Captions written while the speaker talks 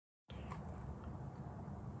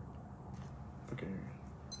working.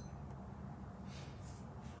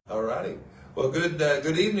 All righty. Well,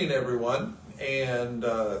 good evening, everyone, and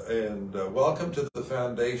welcome to the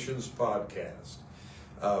Foindations Podcast.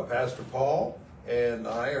 Pastor Paul and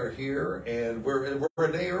I are here, and we're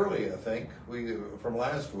a day early. I think from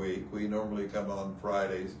last week. We normally come on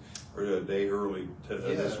Fridays. We're a day early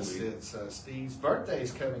this week. It's Steve's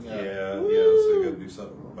birthday's coming up. Yeah. So you got to do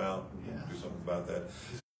something about that.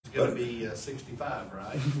 It's going to be 65,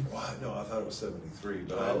 right? Well, no, I thought it was 73,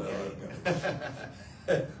 but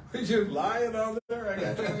okay. Was you lying on there? I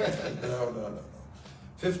got you. No.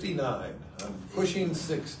 59. I'm pushing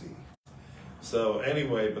 60. So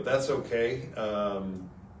anyway, but that's okay.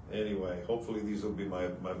 Anyway, hopefully these will be my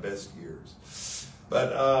best years.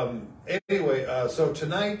 But anyway, so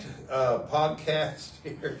tonight, podcast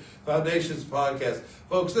here, Foindations Podcast.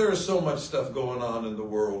 Folks, there is so much stuff going on in the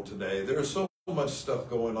world today. There is so much stuff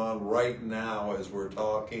going on right now as we're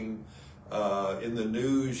talking. In the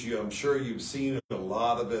news, I'm sure you've seen a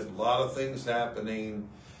lot of it, a lot of things happening.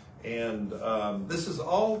 And this is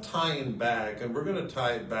all tying back, and we're going to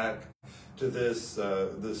tie it back to this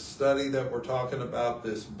study that we're talking about,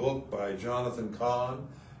 this book by Jonathan Cahn.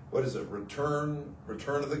 What is it? Return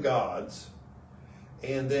of the Gods.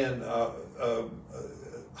 And then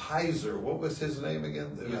Heiser, what was his name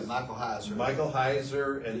again? Michael Heiser. Michael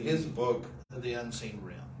Heiser and his book, The Unseen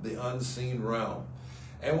Realm. The Unseen Realm.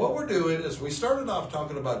 And what we're doing is we started off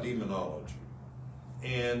talking about demonology.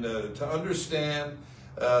 And to understand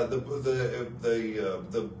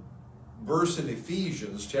the verse in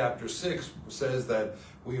Ephesians chapter 6 says that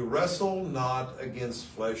we wrestle not against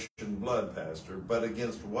flesh and blood, Pastor, but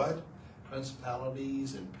against what?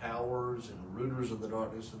 Principalities and powers and rulers of the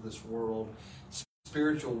darkness of this world,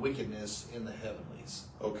 spiritual wickedness in the heavenlies.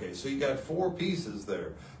 Okay, so you got four pieces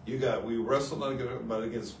there. You got, we wrestle not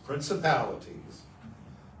against principalities,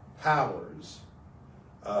 powers,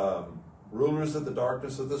 rulers of the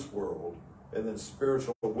darkness of this world, and then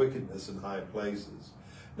spiritual wickedness in high places.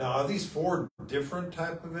 Now, are these four different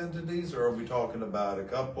type of entities, or are we talking about a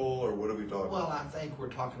couple, or what are we talking about? Well, I think we're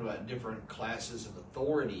talking about different classes of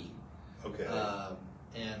authority. Okay.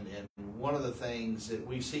 And one of the things that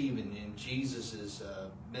we see even in Jesus'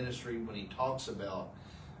 ministry when he talks about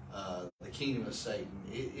the kingdom of Satan,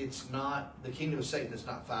 the kingdom of Satan does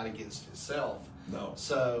not fight against itself. No.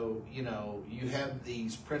 So, you have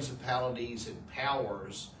these principalities and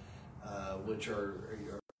powers, which are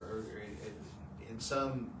in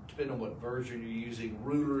some, depending on what version you're using,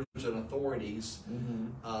 rulers and authorities,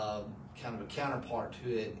 kind of a counterpart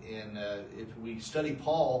to it. And if we study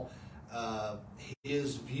Paul,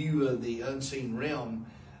 his view of the unseen realm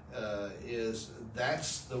is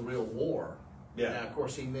that's the real war. Yeah. Now, of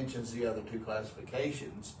course, he mentions the other two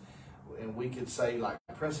classifications, and we could say like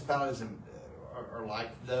principalities are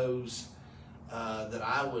like those that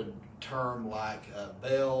I would term like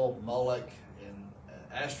Baal, Moloch, and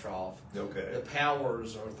Ashtaroth. Okay. The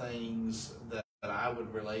powers are things that I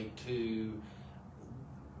would relate to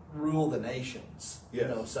rule the nations.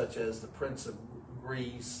 Yes. Such as the Prince of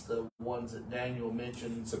Greece, the ones that Daniel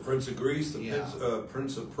mentions. The Prince of Greece, the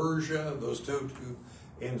Prince of Persia, those two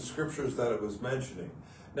in scriptures that it was mentioning.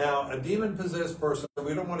 Now, a demon-possessed person,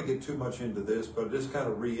 we don't want to get too much into this, but just kind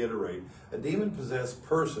of reiterate, a demon-possessed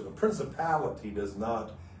person, a principality does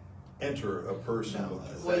not enter a person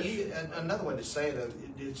with possession. Well, another way to say it,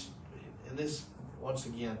 and this, once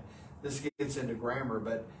again, this gets into grammar,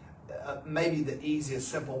 but maybe the easiest,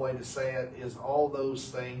 simple way to say it is all those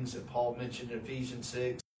things that Paul mentioned in Ephesians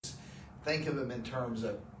 6, think of them in terms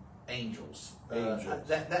of angels.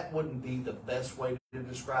 That wouldn't be the best way to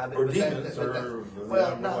describe it. Or demons,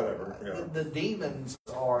 whatever. Yeah. The demons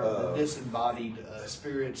are the disembodied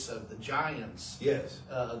spirits of the giants. Yes.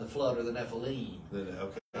 The flood or the Nephilim.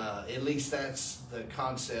 Okay. At least that's the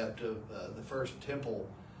concept of the first temple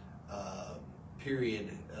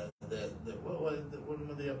period. When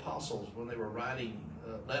the apostles, when they were writing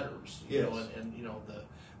letters, yes. and the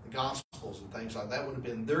Gospels and things like that would have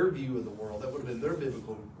been their view of the world. That would have been their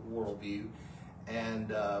biblical worldview.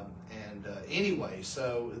 And anyway,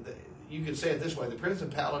 so you could say it this way: the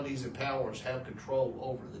principalities and powers have control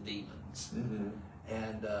over the demons. Mm-hmm.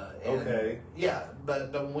 And okay. Yeah,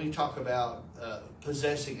 but when we talk about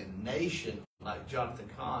possessing a nation, like Jonathan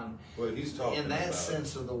Cahn, well, he's talking in that about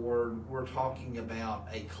sense of the word, we're talking about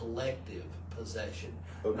a collective possession,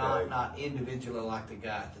 okay. not individually like the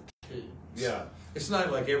guy at the tombs. Yeah, it's not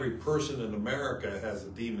like every person in America has a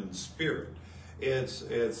demon spirit. It's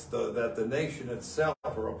that the nation itself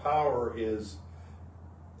or a power is,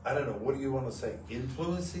 I don't know, what do you want to say,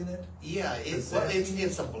 influencing it? Yeah, it's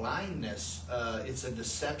a blindness. It's a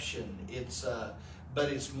deception. It's but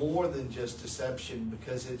it's more than just deception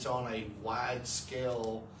because it's on a wide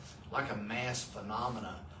scale, like a mass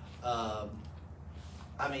phenomena.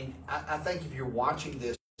 I mean, I think if you're watching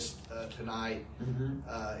this tonight,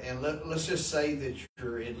 and let's just say that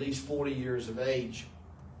you're at least 40 years of age,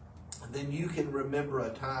 then you can remember a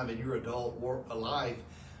time in your adult life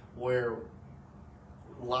where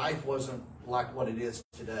life wasn't like what it is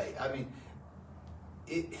today. I mean,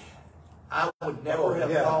 I would never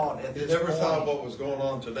have thought at this point. You never thought what was going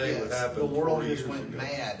on today would happen. The world just went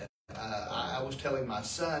mad. I was telling my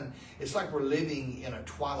son, it's like we're living in a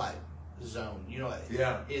twilight zone. You know,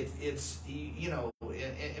 it's you know,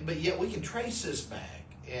 but yet we can trace this back,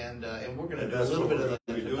 and we're going to do a little bit of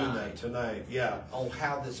that tonight. On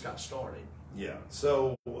how this got started. Yeah.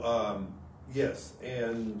 So yes,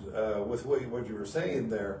 and with what you were saying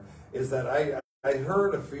there is that I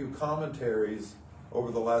heard a few commentaries over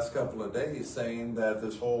the last couple of days saying that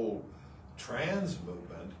this whole trans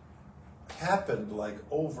movement happened like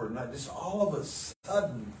overnight, just all of a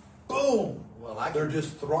sudden, boom! Well, they're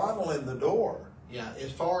just throttling the door. Yeah, as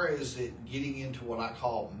far as it getting into what I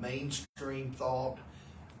call mainstream thought,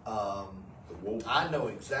 I know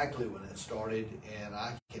exactly when it started, and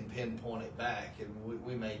I can pinpoint it back, and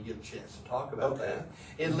we may get a chance to talk about that.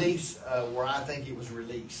 At least where I think it was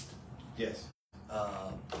released. Yes.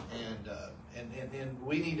 And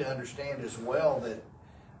we need to understand as well that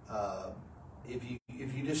if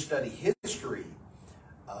you just study history,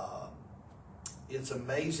 it's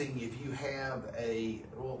amazing if you have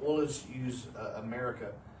let's use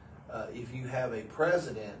America. If you have a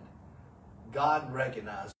president, God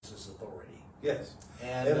recognizes authority. Yes.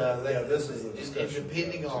 And this is a discussion. And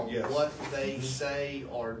depending on what they say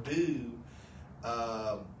or do,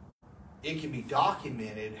 it can be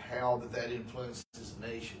documented how that influences the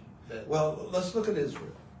nation. Well, let's look at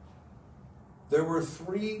Israel. There were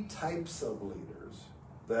 3 types of leaders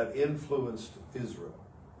that influenced Israel.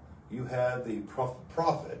 You had the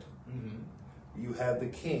prophet, you had the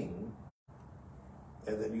king,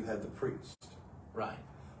 and then you had the priest. Right.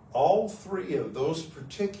 All 3 of those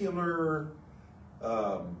particular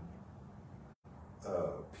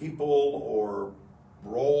people or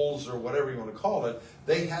roles or whatever you want to call it,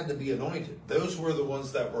 they had to be anointed. Those were the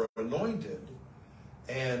ones that were anointed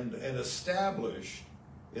and established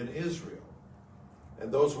in Israel.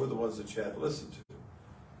 And those were the ones that you had to listen to.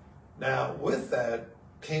 Now, with that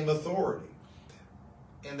came authority.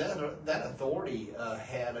 And that authority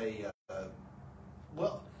had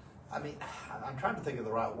I'm trying to think of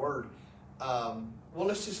the right word.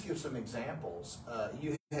 Let's just give some examples.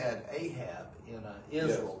 You had Ahab in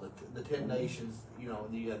Israel, the 10 nations. You know,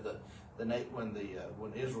 you had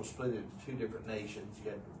when Israel split into 2 different nations.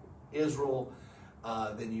 You had Israel,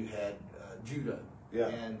 then you had Judah,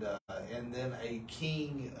 and then a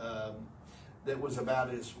king that was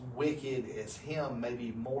about as wicked as him,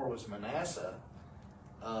 maybe more, was Manasseh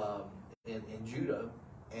in Judah.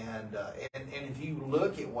 And if you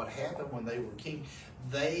look at what happened when they were king,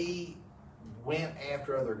 they went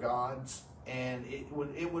after other gods, and it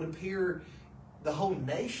would appear the whole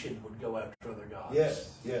nation would go after other gods.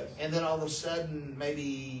 Yes. And then all of a sudden,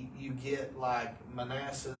 maybe you get like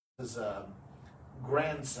Manasseh's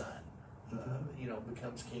grandson,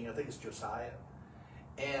 becomes king. I think it's Josiah.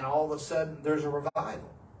 And all of a sudden, there's a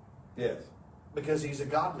revival. Yes. Because he's a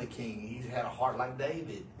godly king. He's had a heart like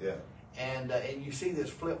David. Yeah. And you see this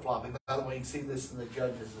flip-flopping. By the way, you see this in the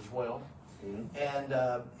Judges as well. Mm-hmm.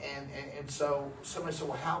 And so somebody said,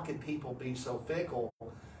 well, how can people be so fickle?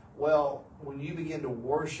 Well, when you begin to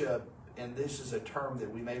worship, and this is a term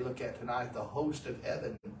that we may look at tonight, the host of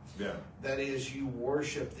heaven. Yeah. That is, you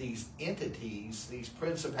worship these entities, these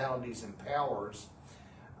principalities and powers,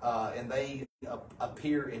 and they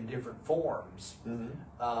appear in different forms.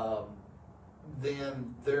 Mm-hmm.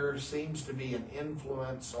 Then there seems to be an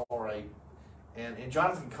influence or and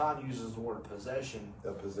Jonathan Cahn uses the word possession.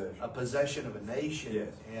 A possession of a nation.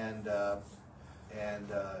 Yes.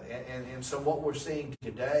 And so what we're seeing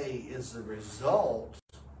today is the result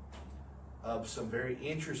of some very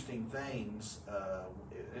interesting things.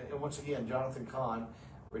 And once again, Jonathan Cahn,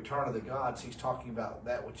 Return of the Gods, he's talking about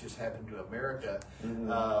that which has happened to America.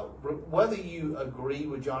 Mm-hmm. Whether you agree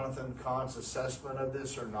with Jonathan Cahn's assessment of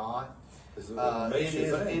this or not, it's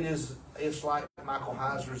like Michael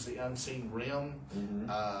Heiser's The Unseen Rim, and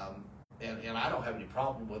I don't have any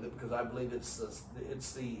problem with it because I believe it's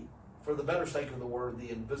the for the better sake of the word, the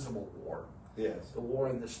invisible war. Yes. The war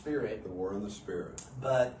in the spirit. The war in the spirit.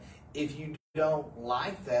 But if you don't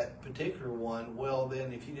like that particular one, well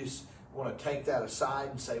then if you just want to take that aside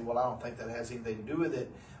and say, well, I don't think that has anything to do with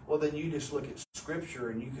it, well, then you just look at Scripture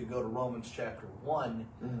and you could go to Romans chapter 1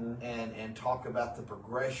 and talk about the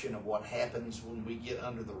progression of what happens when we get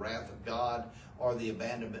under the wrath of God or the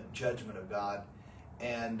abandonment judgment of God,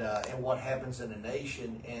 and what happens in a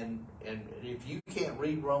nation. And if you can't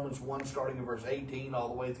read Romans 1 starting in verse 18 all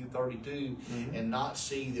the way through 32 and not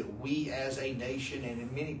see that we as a nation and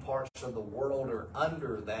in many parts of the world are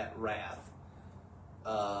under that wrath,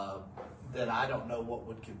 then I don't know what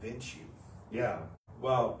would convince you. Yeah.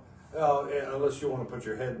 Well, unless you want to put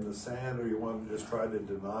your head in the sand or you want to just try to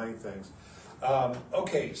deny things.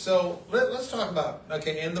 Okay, so let's talk about,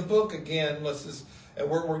 in the book again, and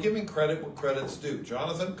we're giving credit what credit's due.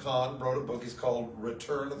 Jonathan Cahn wrote a book, he's called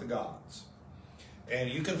Return of the Gods. And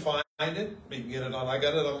you can find it, you can get it on, I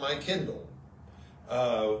got it on my Kindle.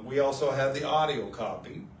 We also have the audio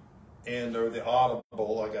copy, or the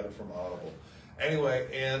Audible, I got it from Audible. Anyway,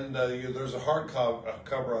 and there's a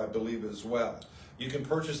hardcover, I believe, as well. You can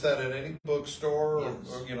purchase that at any bookstore,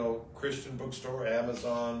 or Christian bookstore,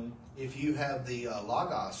 Amazon. If you have the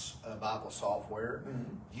Logos Bible software,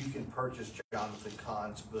 you can purchase Jonathan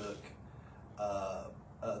Cahn's book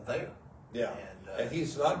there. Yeah, and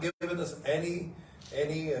he's not giving us any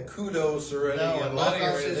kudos or any money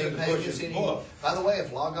or anything to push his book. By the way,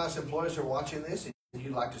 if Logos employees are watching this and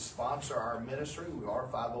you'd like to sponsor our ministry, we are a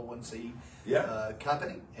 501c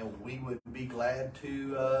company, and we would be glad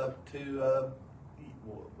to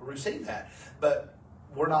receive that. But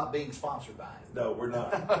we're not being sponsored by it. No, we're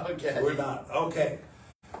not. Okay. We're not. Okay.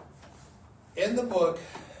 In the book,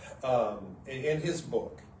 in his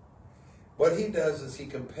book, what he does is he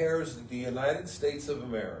compares the United States of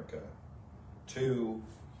America to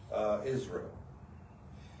Israel.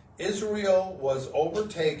 Israel was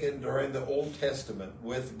overtaken during the Old Testament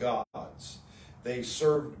with gods. They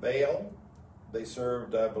served Baal. They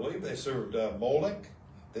served, I believe, Molech.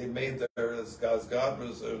 They made as God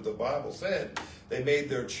was, the Bible said, they made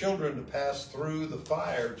their children to pass through the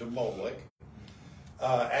fire to Molech.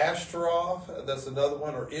 Ashtaroth, that's another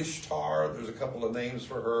one, or Ishtar. There's a couple of names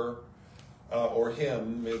for her or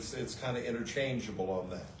him. It's kind of interchangeable on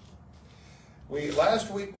that. Last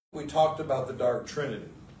week we talked about the Dark Trinity.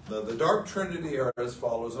 Now, the Dark Trinity are as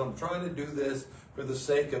follows. And I'm trying to do this for the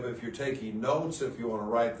sake of if you're taking notes, if you want to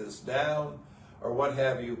write this down, or what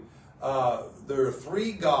have you. There are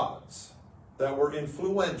three gods that were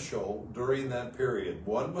influential during that period.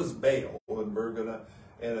 One was Baal, and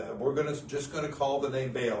we're just gonna call the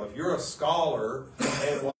name Baal. If you're a scholar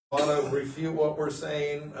and want to refute what we're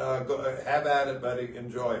saying, have at it, buddy.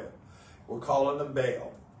 Enjoy it. We're calling them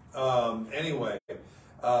Baal. Anyway,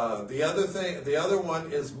 the other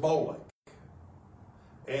one is Molech,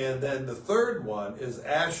 and then the third one is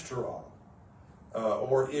Ashtaroth.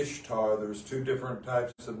 Or Ishtar. There's two different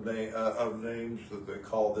types of names that they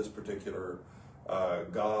call this particular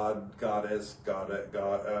god, goddess, god.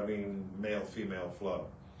 I mean, male, female flow.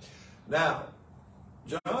 Now,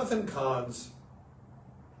 Jonathan Cahn's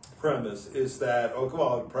premise is that,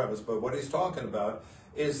 but what he's talking about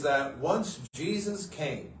is that once Jesus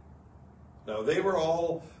came, now they were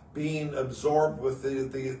all being absorbed with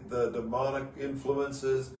the demonic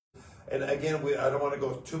influences. And again, I don't want to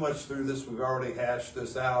go too much through this. We've already hashed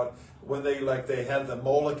this out. When they had the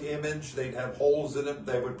Moloch image, they'd have holes in it.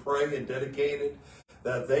 They would pray and dedicate it.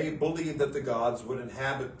 That they believed that the gods would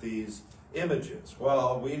inhabit these images.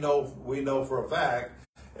 Well, we know for a fact,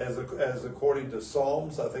 as according to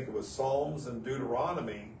Psalms, I think it was Psalms and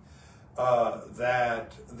Deuteronomy,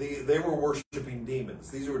 that they were worshiping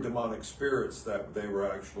demons. These were demonic spirits that they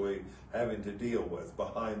were actually having to deal with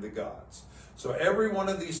behind the gods. So every one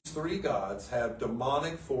of these three gods have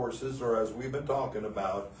demonic forces, or as we've been talking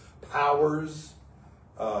about, powers,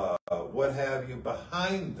 what have you,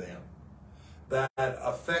 behind them that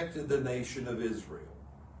affected the nation of Israel.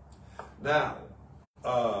 Now,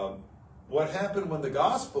 what happened when the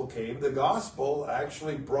gospel came? The gospel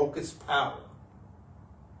actually broke its power.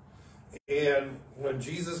 And when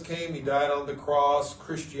Jesus came, he died on the cross,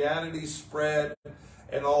 Christianity spread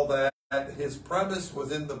and all that. His premise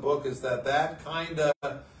within the book is that kind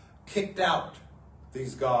of kicked out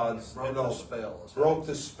these gods. Broke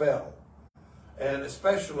the spell. And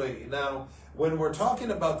especially now, when we're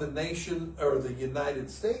talking about the nation or the United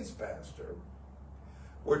States, Pastor,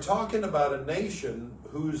 we're talking about a nation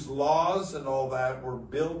whose laws and all that were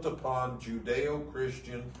built upon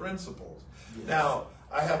Judeo-Christian principles. Yes. Now,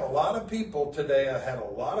 I have a lot of people today, I had a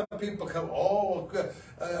lot of people come,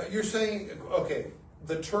 you're saying, okay,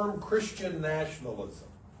 the term Christian nationalism,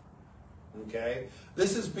 okay?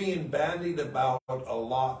 This is being bandied about a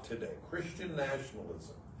lot today, Christian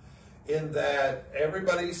nationalism. in that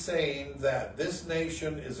everybody's saying that this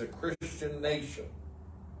nation is a Christian nation.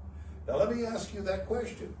 Now let me ask you that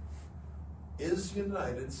question. Is the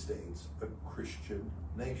United States a Christian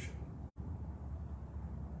nation?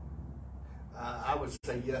 I would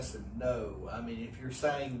say yes and no. I mean, if you're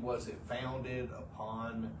saying, was it founded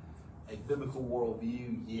upon a biblical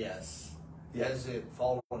worldview? Yes. Has it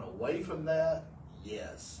fallen away from that?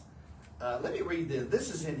 Yes. Let me read this.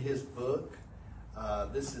 This is in his book.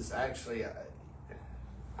 This is actually,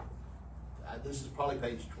 this is probably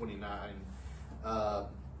page 29,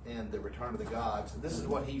 in The Return of the Gods. And this is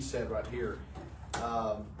what he said right here.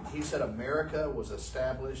 He said, America was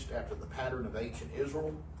established after the pattern of ancient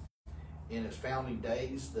Israel. In its founding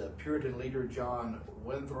days, the Puritan leader John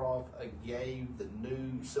Winthrop gave the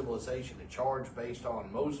new civilization a charge based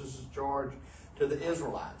on Moses' charge to the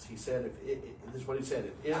Israelites. He said, this is what he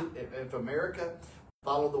said, if America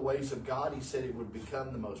followed the ways of God, he said it would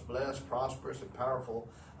become the most blessed, prosperous, and powerful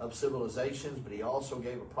of civilizations. But he also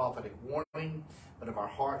gave a prophetic warning, but if our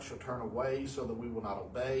hearts shall turn away so that we will not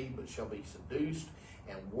obey, but shall be seduced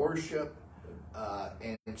and worship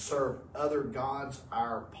and serve other gods,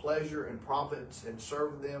 our pleasure and profits, and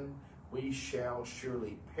serve them, we shall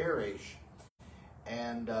surely perish.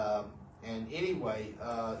 And anyway,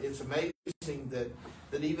 it's amazing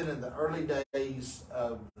that even in the early days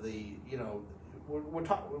of the, we're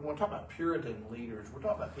talking about Puritan leaders. We're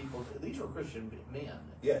talking about people. These were Christian men.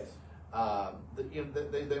 Yes.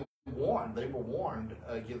 They were warned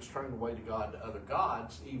against turning away to God to other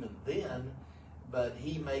gods even then. But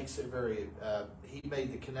he makes it very. He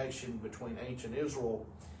made the connection between ancient Israel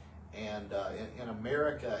and in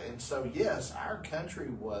America, and so yes, our country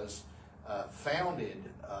was founded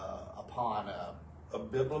upon a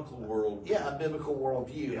biblical world. Yeah, a biblical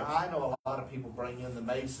worldview. Yes. Now, I know a lot of people bring in the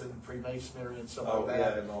Freemasonry and stuff like that.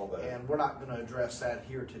 Yeah, and all that. And we're not going to address that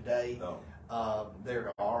here today. No.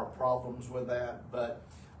 There are problems with that, but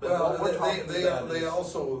well, what we're talking about they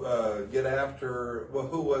also get after, well,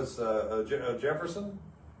 who was Jefferson?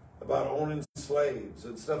 About owning slaves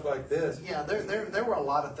and stuff like this. Yeah, there were a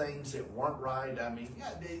lot of things that weren't right. I mean,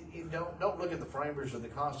 you don't look at the framers of the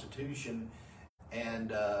Constitution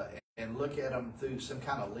and look at them through some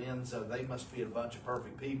kind of lens of they must be a bunch of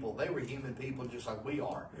perfect people. They were human people just like we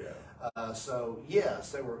are. Yeah. So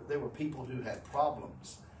yes, they were people who had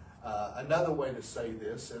problems. Another way to say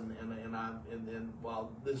this, and then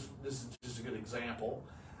while this is just a good example,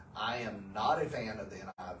 I am not a fan of the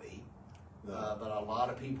NIV. No. But a lot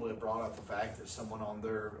of people have brought up the fact that someone on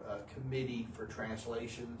their committee for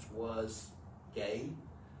translations was gay.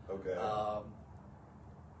 Okay.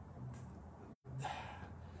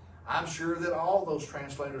 I'm sure that all those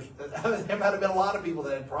translators, there might have been a lot of people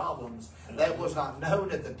that had problems. That was not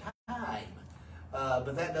known at the time.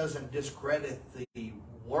 But that doesn't discredit the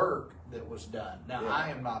work that was done. Now, Yeah. I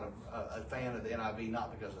am not a fan of the NIV,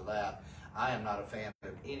 not because of that. I am not a fan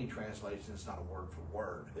of any translation. It's not a word for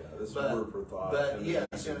word. Yeah, this is word for thought. But yes,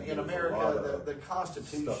 in America, the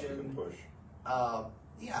Constitution. Stuff you can push.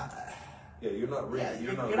 Yeah. Yeah, you're not reading.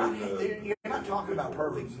 Yeah, you're not talking about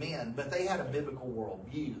perfect men, but they had a biblical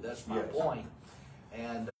worldview. That's my point.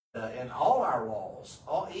 And all our laws,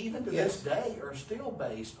 even to this day, are still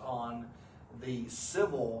based on the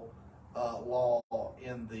civil law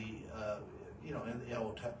in the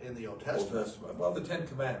in the Old Testament. Well, the Ten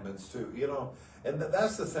Commandments too. And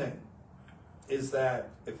that's the thing, is that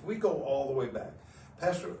if we go all the way back,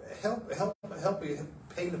 Pastor, help me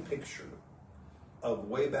paint a picture of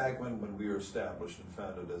way back when we were established and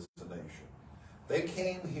founded as a nation. They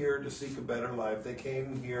came here to seek a better life. They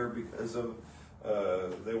came here because of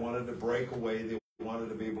they wanted to break away. They wanted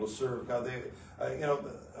to be able to serve God.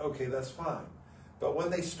 Okay, that's fine. But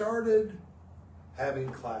when they started having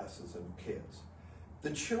classes and kids,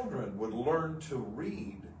 the children would learn to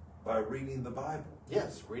read by reading the Bible.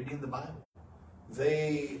 Yes, reading the Bible.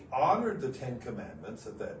 They honored the Ten Commandments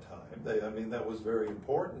at that time. That was very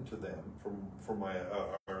important to them, from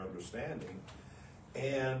our understanding.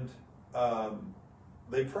 And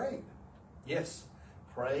they prayed. Yes,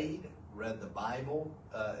 prayed, read the Bible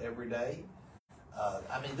every day.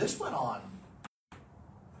 This went on.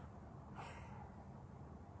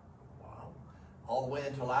 All the way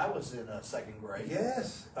until I was in second grade.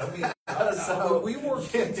 Yes, so we were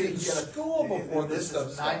kids in school before this stuff.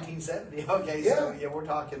 This is 1970. Okay, yeah. So we're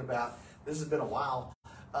talking about, this has been a while.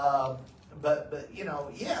 But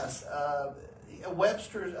yes,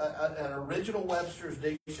 Webster's an original Webster's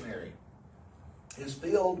dictionary is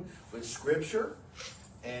filled with scripture,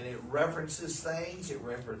 and it references things. It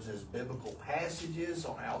references biblical passages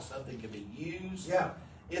on how something can be used. Yeah,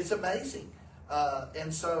 it's amazing.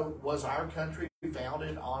 And so, was our country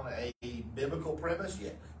founded on a biblical premise?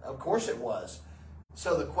 Yeah, of course it was.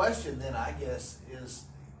 So the question then, I guess, is...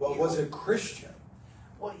 Well, was it Christian?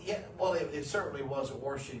 Well, yeah. Well, it certainly wasn't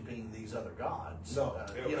worshiping these other gods. No,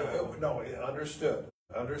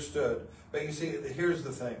 understood. But you see, here's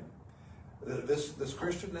the thing. This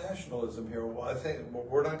Christian nationalism here, well, I think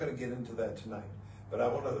we're not going to get into that tonight. But I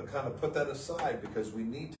want to kind of put that aside because we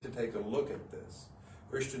need to take a look at this.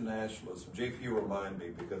 Christian nationalism. JP, remind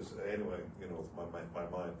me because anyway, my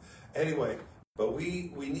mind. Anyway, but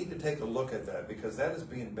we need to take a look at that because that is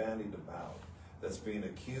being bandied about. That's being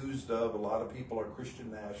accused of. A lot of people are Christian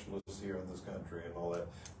nationalists here in this country and all that.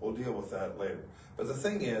 We'll deal with that later. But the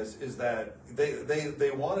thing is that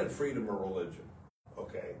they wanted freedom of religion.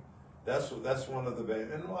 Okay, that's one of the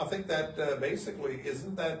and I think that basically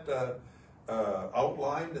isn't that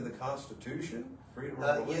outlined in the Constitution? Freedom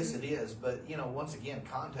of religion. Yes, it is. But once again,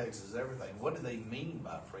 context is everything. What do they mean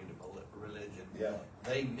by freedom of religion? Yeah,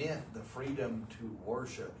 they meant the freedom to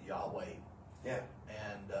worship Yahweh. Yeah,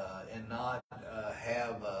 and not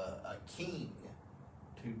have a king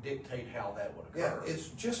to dictate how that would occur. Yeah, it's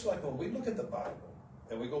just like when we look at the Bible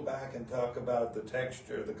and we go back and talk about the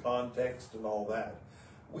texture, the context, and all that.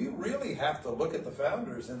 We really have to look at the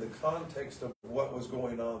founders in the context of what was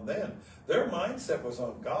going on then. Their mindset was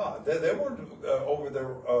on God. They weren't over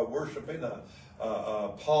there worshiping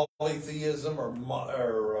polytheism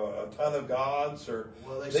or a ton of gods, or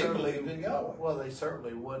they believed in Yahweh. Well, they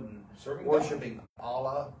certainly wouldn't worshiping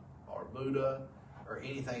Allah or Buddha or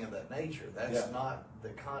anything of that nature. That's not the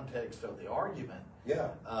context of the argument.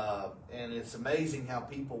 Yeah. And it's amazing how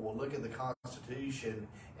people will look at the Constitution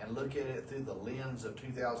and look at it through the lens of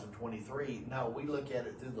 2023. No, we look at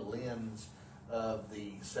it through the lens of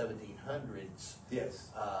the 1700s. Yes.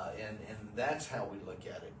 And that's how we look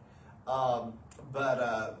at it.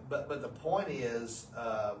 But the point is,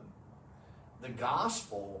 the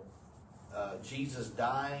gospel, Jesus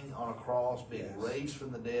dying on a cross, being raised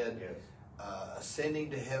from the dead, ascending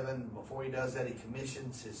to heaven. Before he does that, he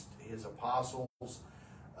commissions his apostles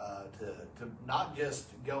to not just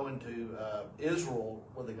go into Israel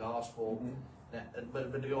with the gospel,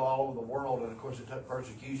 but to go all over the world. And of course, it took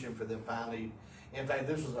persecution for them finally. In fact,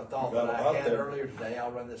 this was a thought that I had earlier today.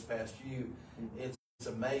 I'll run this past you. It's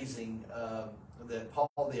amazing that Paul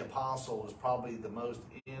the Apostle is probably the most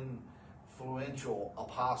influential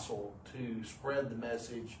apostle to spread the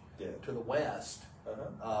message to the West.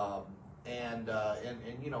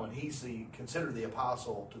 And he's considered the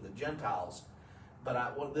apostle to the Gentiles.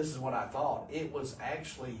 But this is what I thought. It was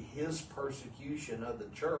actually his persecution of the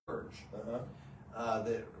church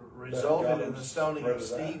that resulted in the stoning of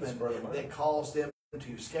Stephen that caused them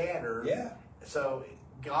to scatter. Yeah. So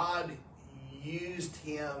God used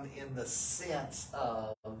him in the sense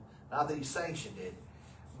of, not that he sanctioned it,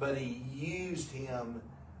 but he used him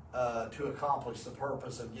to accomplish the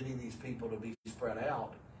purpose of getting these people to be spread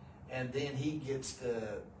out. And then he gets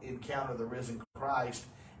to encounter the risen Christ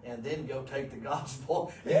and then go take the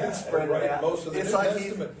gospel and spread it out. Most of the it's New like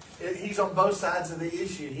Testament. He's on both sides of the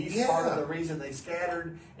issue. He's part of the reason they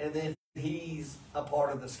scattered, and then he's a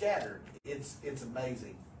part of the scattered. It's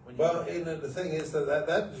amazing. Well, and the thing is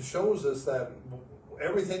that shows us that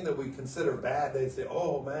everything that we consider bad, they say,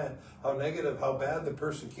 oh man, how negative, how bad the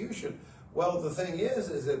persecution. Well, the thing is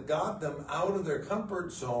it got them out of their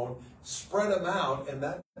comfort zone, spread them out, and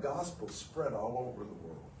that gospel spread all over the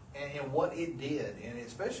world. And what it did, and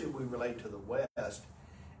especially if we relate to the West,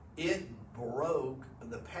 it broke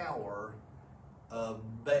the power of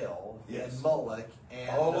Baal and Moloch and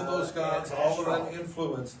all of those gods, all of that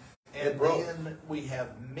influence. And then we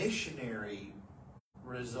have missionary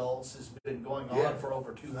results. It's been going on for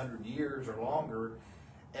over 200 years or longer.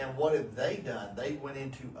 And what have they done? They went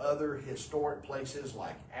into other historic places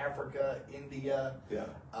like Africa, India,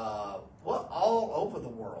 all over the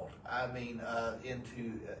world. I mean,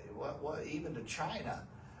 into even to China,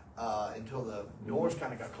 until the doors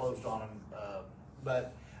kind of got closed on them.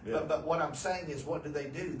 But what I'm saying is, what did they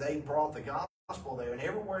do? They brought the gospel there, and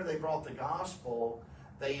everywhere they brought the gospel,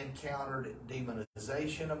 they encountered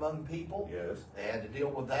demonization among people. Yes, they had to deal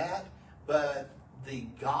with that, but the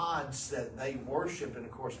gods that they worship, and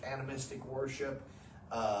of course animistic worship,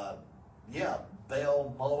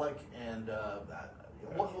 Baal, Moloch, and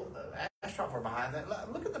Ashtaroth are behind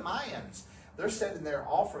that. Look at the Mayans. They're sitting there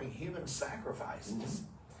offering human sacrifices.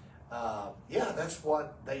 That's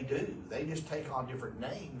what they do. They just take on different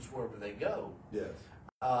names wherever they go. Yes.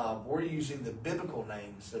 We're using the biblical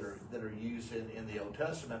names that are used in the Old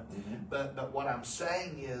Testament. But what I'm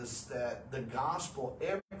saying is that the gospel,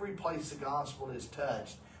 every place the gospel is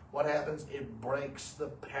touched, what happens? It breaks the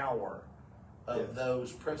power of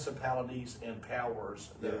those principalities and powers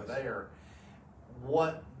that are there.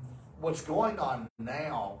 What's going on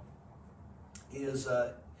now is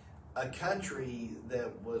a country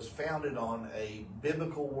that was founded on a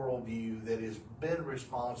biblical worldview that has been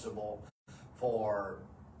responsible for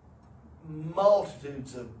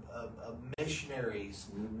multitudes of missionaries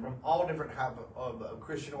from all different type of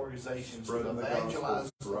Christian organizations to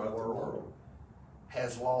evangelize the world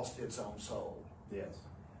has lost its own soul. Yes.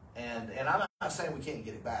 And I'm not saying we can't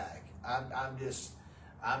get it back.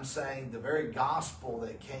 I'm saying the very gospel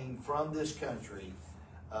that came from this country,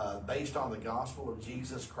 based on the gospel of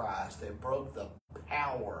Jesus Christ, that broke the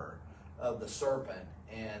power of the serpent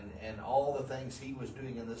and all the things he was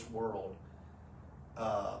doing in this world,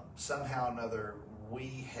 somehow or another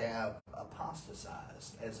we have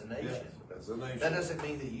apostatized as a nation. Yes, as a nation. That doesn't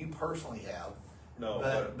mean that you personally have. No,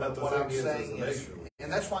 but the what thing I'm saying is,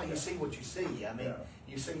 and that's why you see what you see. I mean,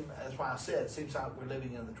 you see. That's why I said it seems like we're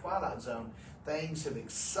living in the twilight zone. Things have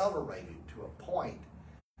accelerated to a point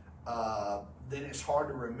that it's hard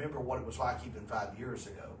to remember what it was like even 5 years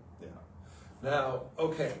ago. Yeah. Now,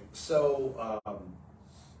 okay, so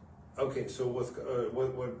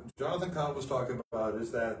with what Jonathan Kahn was talking about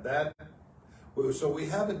is that so we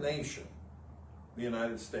have a nation, the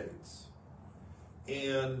United States,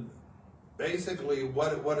 and basically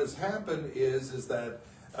what has happened is that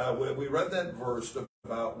we read that verse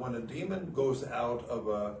about when a demon goes out of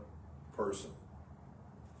a person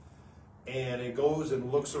and it goes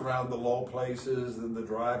and looks around the low places and the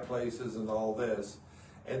dry places and all this,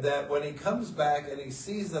 and that when he comes back and he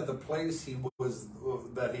sees that the place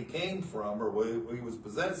that he came from or he was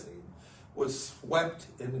possessing was swept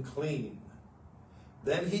and clean,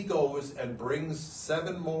 then he goes and brings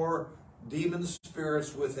 7 more demon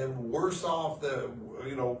spirits with him, worse off,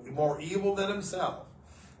 more evil than himself,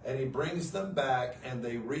 and he brings them back and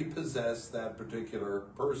they repossess that particular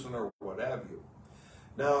person or what have you.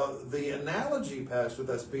 Now, the analogy, Pastor,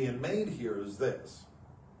 that's being made here is this.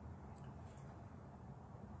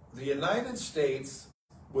 The United States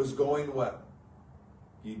was going well.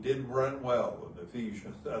 He did run well in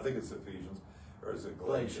Ephesians. I think it's Ephesians. Or is it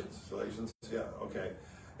Galatians? Galatians, yeah, okay.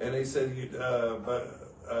 And he said,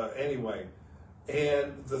 anyway,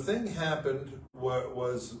 and the thing happened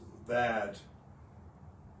was that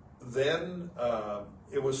then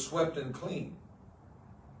it was swept and clean.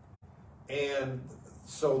 And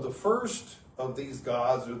so the first of these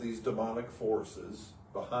gods, or these demonic forces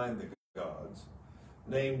behind the gods,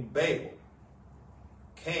 named Baal,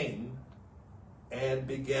 came and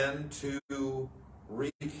began to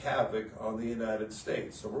wreak havoc on the United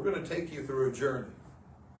States. So we're going to take you through a journey.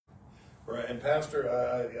 Right, and Pastor,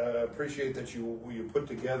 I appreciate that you put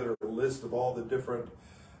together a list of all the different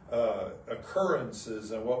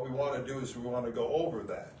occurrences, and what we want to do is we want to go over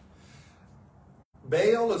that.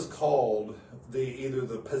 Baal is called either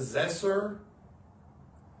the possessor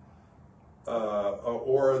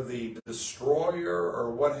or the destroyer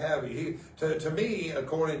or what have you. To me,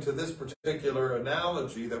 according to this particular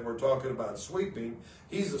analogy that we're talking about sweeping,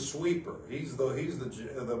 he's a sweeper. He's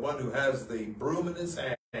the one who has the broom in his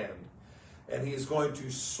hand, and he's going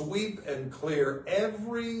to sweep and clear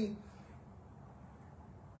every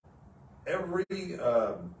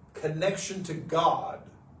connection to God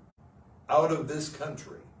out of this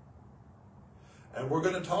country. And we're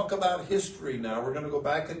going to talk about history now. We're going to go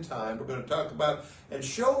back in time. We're going to talk about and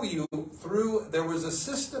show you there was a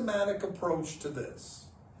systematic approach to this,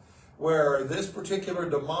 where this particular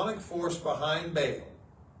demonic force behind Baal,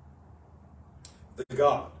 the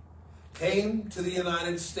god, came to the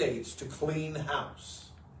United States to clean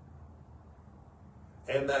house.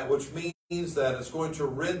 And that which means that it's going to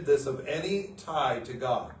rid this of any tie to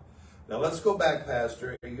God. Now let's go back,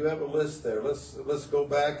 Pastor. You have a list there. Let's go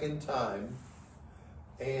back in time.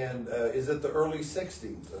 And is it the early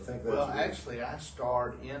 60s? I think that's actually, I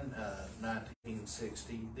started in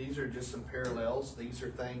 1960. These are just some parallels. These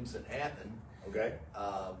are things that happened. Okay.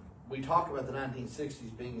 We talk about the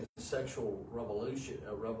 1960s being a sexual revolution.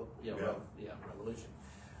 Revolution.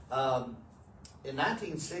 In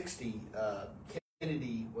 1960,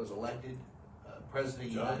 Kennedy was elected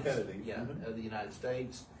president of the United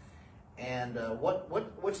States. And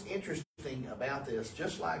what's interesting about this,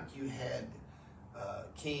 just like you had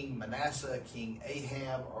King Manasseh, King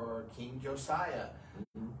Ahab, or King Josiah,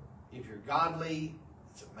 if you're godly,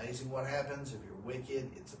 it's amazing what happens. If you're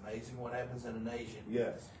wicked, it's amazing what happens in a nation.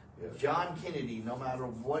 Yes. John Kennedy, no matter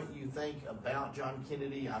what you think about John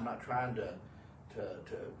Kennedy, I'm not trying to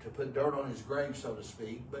put dirt on his grave, so to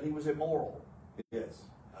speak, but he was immoral. Yes.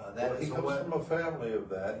 He comes from a family of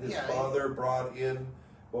that. His father brought in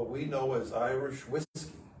what we know as Irish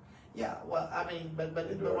whiskey. Yeah, well, I mean, but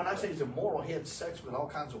when I say he's immoral, he had sex with all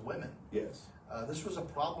kinds of women. Yes. This was a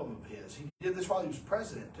problem of his. He did this while he was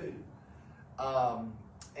president too.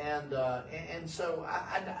 And so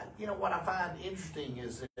what I find interesting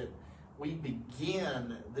is that we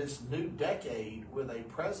begin this new decade with a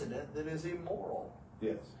president that is immoral.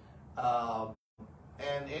 Yes. And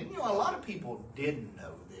a lot of people didn't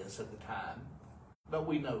know this at the time, but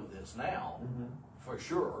we know this now for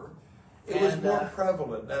sure. It was more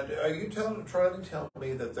prevalent. Now, are you trying to tell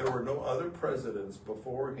me that there were no other presidents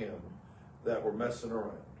before him that were messing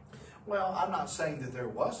around? Well, I'm not saying that there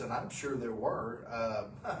wasn't. I'm sure there were.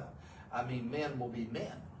 I mean, men will be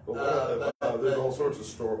men. But there's all sorts of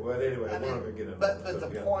stories. But anyway, we're not going to get into that. But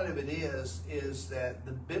the point of it is that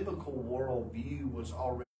the biblical worldview was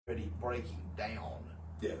already breaking down.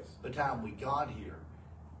 Yes. By the time we got here,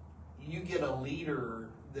 you get a leader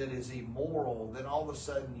that is immoral, then all of a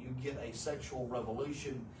sudden you get a sexual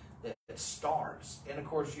revolution that starts. And of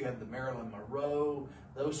course, you have the Marilyn Monroe.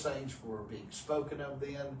 Those things were being spoken of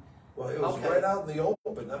then. Well, it was right out in the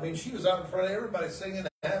open. I mean, she was out in front of everybody singing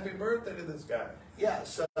happy birthday to this guy. Yeah,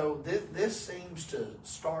 so this seems to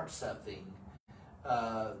start something.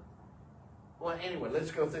 Well, anyway,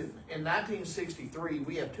 let's go through. In 1963,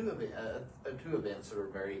 we have two events that are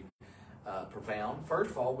very profound.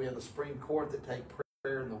 First of all, we have the Supreme Court that take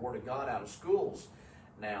prayer and the Word of God out of schools.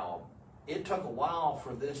 Now, it took a while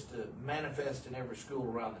for this to manifest in every school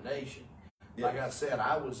around the nation. Yes. Like I said,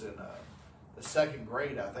 I was in the second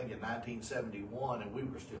grade, I think, in 1971, and we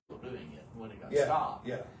were still doing it when it got stopped.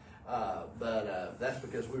 Yeah. But that's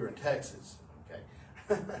because we were in Texas. Okay.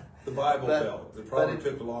 The Bible Belt. It probably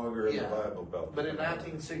took longer in the Bible Belt. But in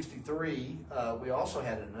 1963, we also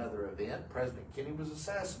had another event. President Kennedy was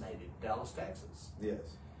assassinated in Dallas, Texas.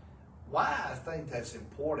 Yes. Why I think that's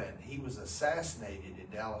important, he was assassinated in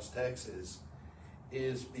Dallas, Texas,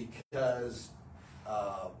 is because,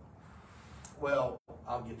 well,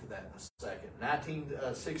 I'll get to that in a second.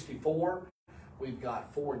 1964, we've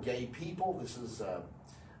got 4 gay people. This was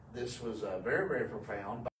very, very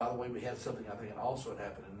profound. By the way, we had something I think also had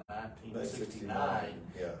happened in 1969.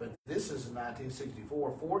 Yeah. But this is in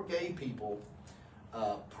 1964. 4 gay people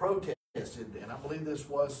protested, and I believe this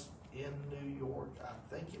was in New York. I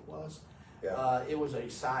think it was. Yeah. It was a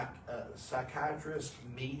psychiatrist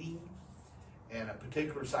meeting, and a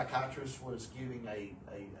particular psychiatrist was giving a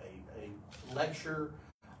lecture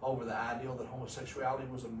over the ideal that homosexuality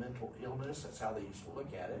was a mental illness. That's how they used to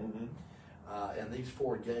look at it. Mm-hmm. And these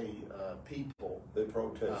 4 gay people, they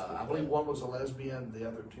protested. I believe one was a lesbian, the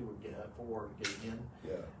other 2 were 4 gay men.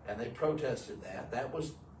 Yeah. And they protested that. That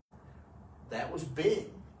was big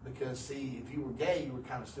because, see, if you were gay, you were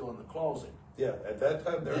kind of still in the closet. Yeah, at that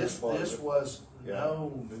time this was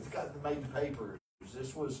known. It's got the main papers.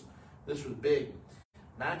 This was big.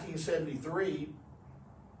 1973,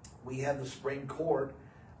 we had the Supreme Court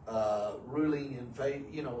ruling in favor,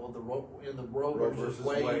 in the Roe versus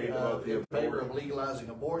Wade in favor of legalizing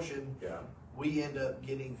abortion. Yeah. We end up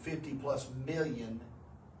getting 50+ million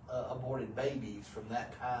aborted babies from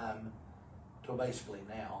that time to basically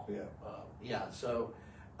now. Yeah. So,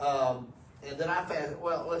 and then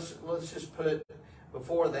let's just put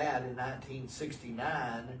before that in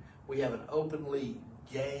 1969 we have an openly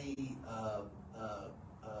gay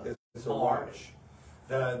march.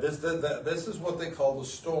 This is what they call the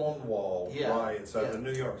Stonewall riots out of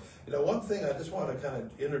New York. One thing I just want to kind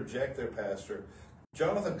of interject there, Pastor.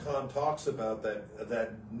 Jonathan Kahn talks about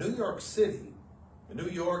that New York City, New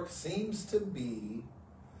York seems to be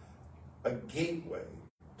a gateway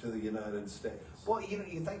to the United States. Well,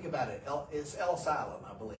 you think about it. It's Ellis Island,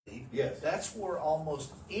 I believe. Yes. That's where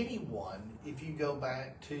almost anyone, if you go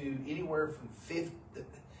back to anywhere from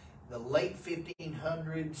the late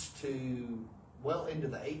 1500s to well into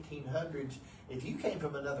the 1800s, if you came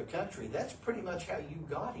from another country, that's pretty much how you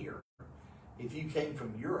got here. If you came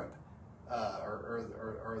from Europe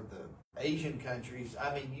or the Asian countries,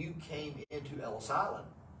 I mean, you came into Ellis Island.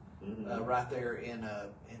 Mm-hmm. Right there in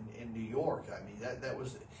New York. I mean, that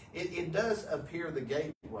was it does appear the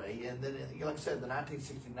gateway, and then like I said, in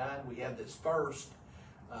 1969 we have this first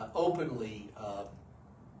openly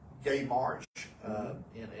gay march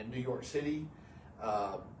in New York City.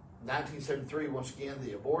 1973, once again,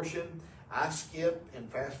 the abortion. I skip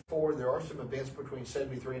and fast forward. There are some events between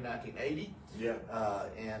 73 and 1980. Yeah.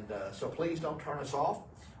 So please don't turn us off.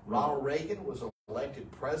 Ronald Reagan was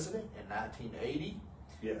elected president in 1980.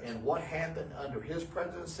 Yes. And what happened under his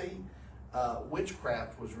presidency?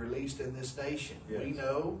 Witchcraft was released in this nation. Yes. We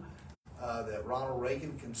know that Ronald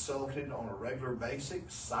Reagan consulted on a regular basis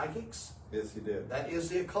psychics. Yes, he did. That is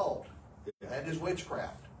the occult. Yeah. That is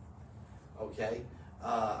witchcraft. Okay?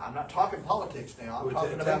 I'm not talking politics now. I'm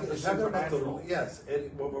talking about the supernatural. Yes,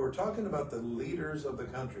 when we're talking about the leaders of the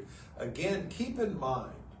country, again, keep in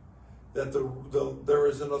mind that there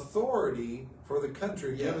is an authority for the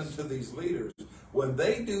country given to these leaders. When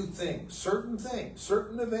they do certain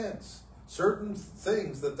events, certain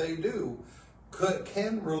things that they do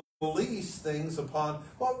can release things upon,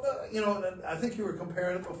 I think you were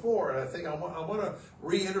comparing it before, and I think I want to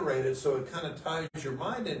reiterate it so it kind of ties your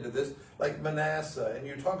mind into this, like Manasseh, and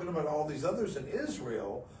you're talking about all these others in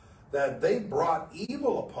Israel, that they brought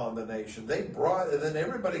evil upon the nation. And then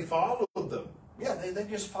everybody followed them. Yeah, they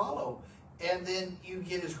just follow. And then you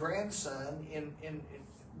get his grandson in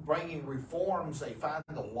bringing reforms. They find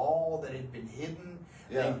the law that had been hidden.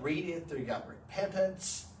 Yeah. They read it. They got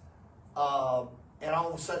repentance. And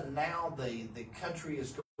all of a sudden now the country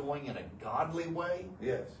is going in a godly way.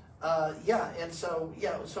 Yes. So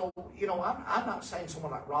I'm not saying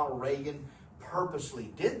someone like Ronald Reagan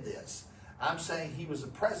purposely did this. I'm saying he was the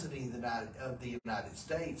president of the United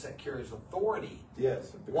States that carries authority.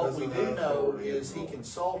 Yes. What we do know is he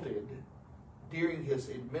consulted during his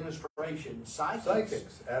administration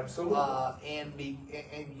psychics. Absolutely. And you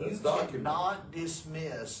cannot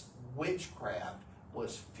dismiss witchcraft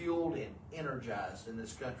was fueled and energized in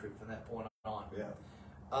this country from that point on. Yeah.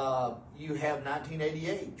 You have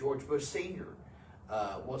 1988, George Bush Sr.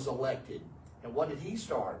 Was elected. And what did he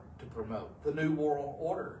start to promote? The New World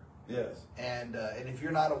Order. Yes. And if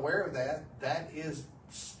you're not aware of that, that is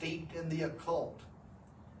steeped in the occult.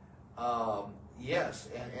 Yes,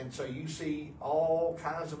 and so you see all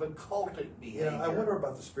kinds of occultic behavior. Yeah, I wonder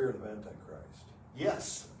about the spirit of Antichrist.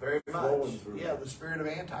 Yes, very much. Yeah, the spirit of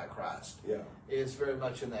Antichrist. Yeah, is very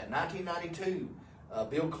much in that. 1992,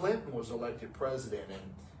 Bill Clinton was elected president,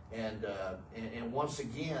 and once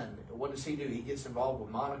again, what does he do? He gets involved with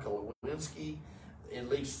Monica Lewinsky. At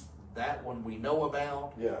least that one we know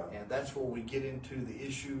about. Yeah, and that's where we get into the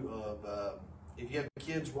issue of if you have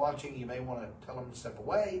kids watching, you may want to tell them to step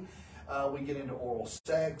away. We get into oral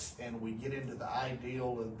sex, and we get into the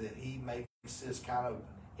ideal that he makes this kind of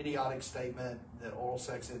idiotic statement that oral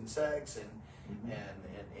sex isn't sex,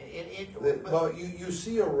 well, you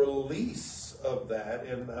see a release of that,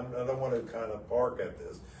 and I don't want to kind of bark at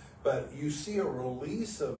this, but you see a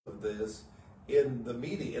release of this in the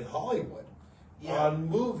media, in Hollywood, on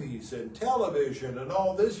movies and television and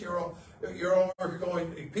all this. You're all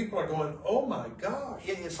going. People are going, oh my gosh!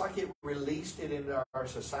 Yeah, it's like it released it into our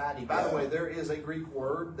society. By the way, there is a Greek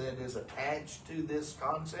word that is attached to this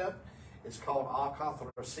concept. It's called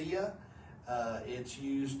akathrasia. It's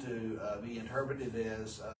used to be interpreted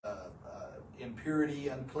as impurity,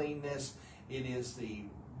 uncleanness. It is the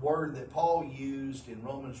word that Paul used in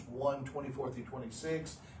Romans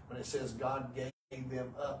 1:24-26 when it says God gave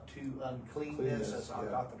them up to uncleanness. That's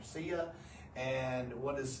akathrasia. And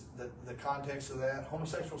what is the context of that?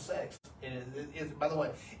 Homosexual sex. And by the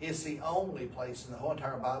way, it's the only place in the whole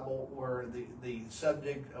entire Bible where the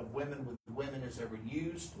subject of women with women is ever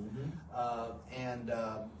used. Mm-hmm. And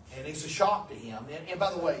it's a shock to him. And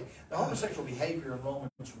by the way, the homosexual behavior in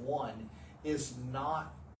Romans 1 is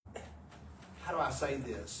not, how do I say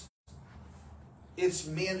this? It's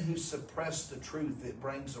men who suppress the truth that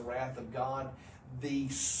brings the wrath of God. The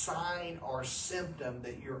sign or symptom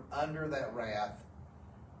that you're under that wrath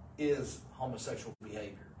is homosexual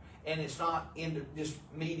behavior. And it's not in just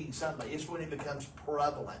meeting somebody. It's when it becomes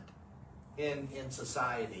prevalent in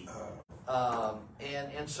society.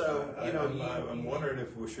 And so, I'm wondering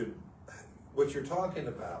if we should, what you're talking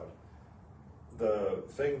about, the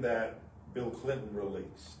thing that Bill Clinton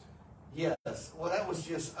released. Yes. Well, that was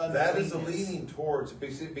just that is a leaning towards,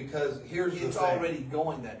 because here's the thing. It's already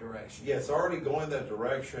going that direction. Yeah, it's already going that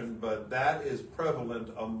direction, but that is prevalent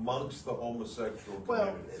amongst the homosexual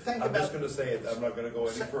community. I'm just going to say it. I'm not going to go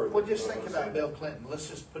any further. Well, just think about Bill Clinton. Let's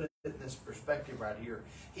just put it in this perspective right here.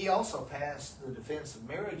 He also passed the Defense of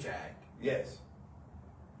Marriage Act. Yes.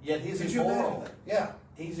 Yet he's immoral. Yeah.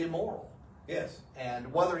 He's immoral. Yes.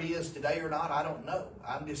 And whether he is today or not, I don't know.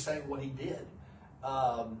 I'm just saying what he did.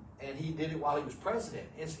 And he did it while he was president.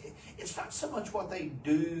 It's not so much what they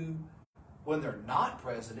do when they're not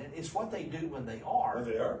president, it's what they do when they are. When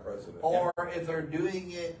they are president. Or if they're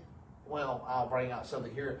doing it, well, I'll bring out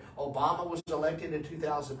something here. Obama was elected in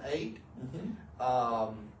 2008,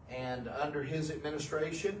 and under his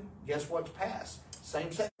administration, guess what's passed?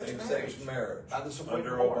 Same-sex marriage. By the Supreme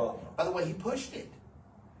under Court. Obama. By the way, he pushed it.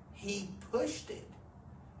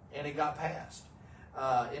 And it got passed.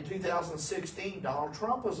 In 2016, Donald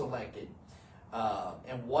Trump was elected.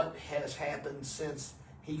 And what has happened since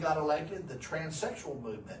he got elected? The transsexual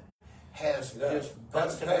movement. has just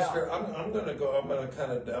busted Pastor, out. I'm going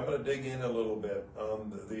to dig in a little bit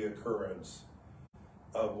on the occurrence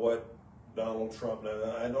of what Donald Trump.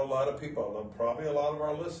 Now, I know a lot of people, probably a lot of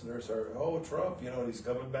our listeners are, Trump, he's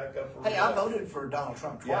coming back up. Hey, I voted for Donald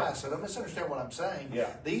Trump twice, so don't misunderstand what I'm saying. Yeah.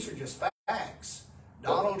 These are just facts.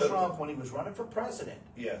 Donald Trump, when he was running for president,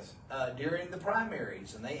 yes, during the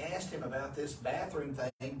primaries, and they asked him about this bathroom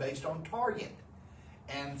thing based on Target,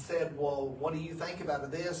 and said, well, what do you think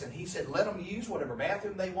about this? And he said, let them use whatever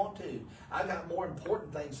bathroom they want to. I've got more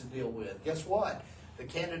important things to deal with. Guess what? The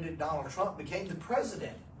candidate Donald Trump became the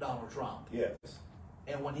president Donald Trump. Yes.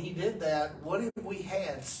 And when he did that, what have we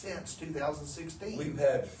had since 2016? We've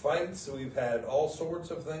had fights, we've had all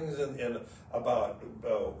sorts of things and about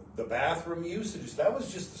the bathroom usage. That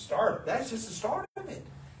was just the start. That's just the start of it.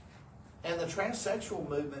 And the transsexual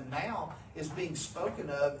movement now is being spoken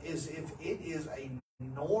of as if it is a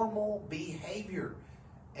normal behavior.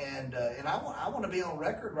 And I want to be on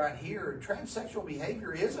record right here. Transsexual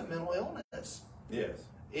behavior is a mental illness. Yes.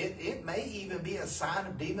 It may even be a sign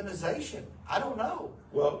of demonization. I don't know.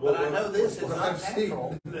 But I know this is not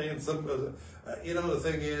natural. The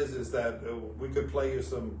thing is that we could play you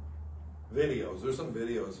some videos. There's some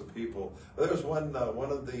videos of people. There was one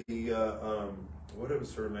of the what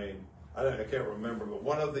was her name? I can't remember, but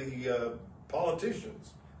one of the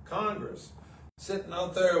politicians, Congress, sitting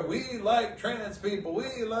out there. We like trans people.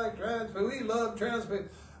 We like trans people. We love trans people.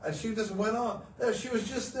 And she just went on. She was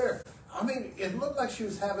just there. I mean, it looked like she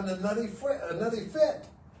was having a nutty fit.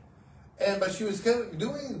 But she was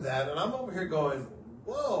doing that, and I'm over here going,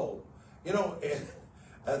 whoa. And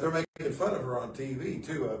they're making fun of her on TV,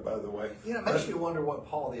 too, by the way. It makes you wonder what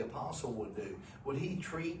Paul the Apostle would do. Would he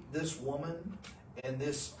treat this woman in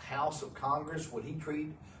this House of Congress, would he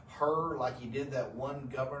treat her like he did that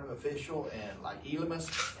one government official and like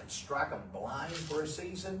Elymas and strike them blind for a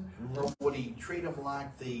season? Mm-hmm. Or would he treat them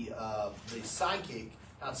like the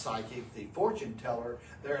fortune teller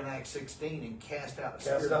there in Acts 16 and cast out the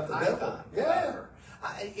spirit of Python? Yeah.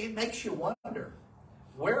 It makes you wonder,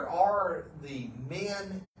 where are the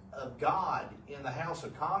men of God in the House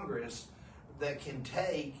of Congress that can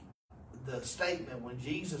take the statement when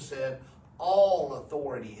Jesus said, all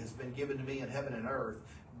authority has been given to me in heaven and earth,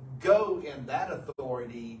 go in that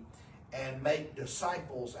authority and make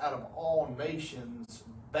disciples out of all nations,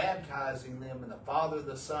 baptizing them in the Father,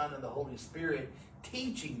 the Son, and the Holy Spirit,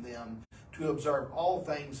 teaching them to observe all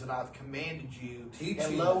things that I've commanded you.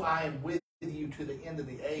 And lo, I am with you to the end of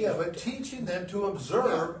the age. Yeah, but teaching them to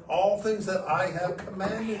observe all things that I have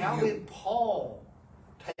commanded you. How did Paul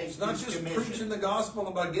take It's not just commission? Preaching the gospel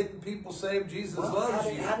about getting people saved. Jesus loves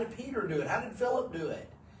you. How did Peter do it? How did Philip do it?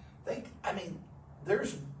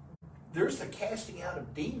 There's the casting out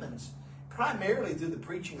of demons primarily through the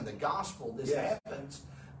preaching of the gospel. This happens.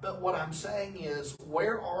 But what I'm saying is,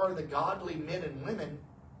 where are the godly men and women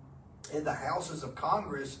in the houses of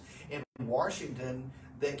Congress in Washington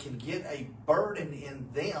that can get a burden in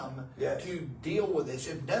them to deal with this,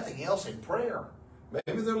 if nothing else, in prayer?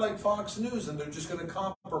 Maybe they're like Fox News and they're just going to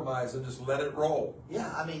compromise and just let it roll. Yeah,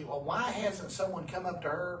 why hasn't someone come up to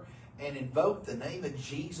her and invoked the name of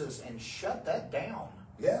Jesus and shut that down?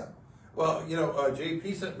 Yeah. Well,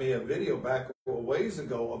 JP sent me a video back a ways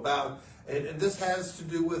ago about, and this has to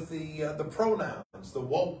do with the pronouns, the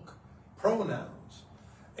woke pronouns.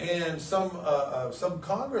 And some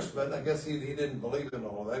congressman, I guess he didn't believe in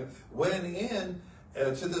all of that, went in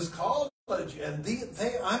to this college, and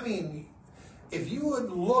if you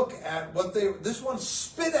would look at what this one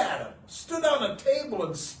spit at him, stood on a table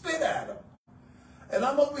and spit at him. And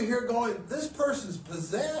I'm over here going, this person's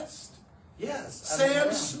possessed. Yes.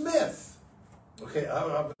 Sam Smith. Okay,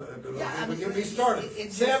 get me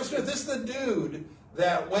started. Sam Smith, this is the dude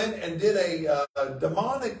that went and did a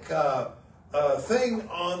demonic thing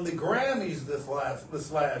on the Grammys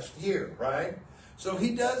this last year, right? So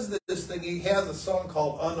he does this thing. He has a song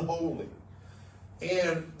called Unholy.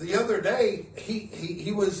 And the other day,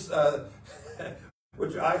 he was,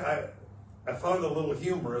 which I found a little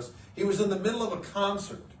humorous. He was in the middle of a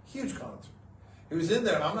concert, huge concert. He was in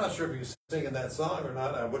there, and I'm not sure if he was singing that song or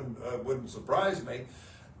not. Wouldn't surprise me.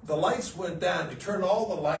 The lights went down. They turned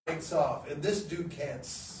all the lights off, and this dude can't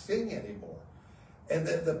sing anymore. And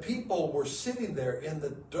the people were sitting there in the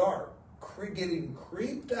dark, getting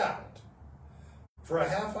creeped out for a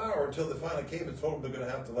half hour until they finally came and told him they're going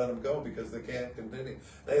to have to let him go because they can't continue.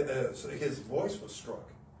 His voice was struck.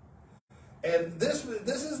 And this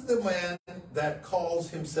is the man that calls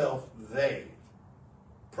himself they.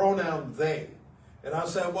 Pronoun they. And I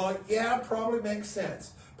said, well, yeah, probably makes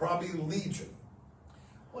sense. Probably legion.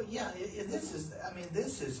 Well, yeah, this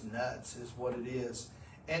is nuts, is what it is.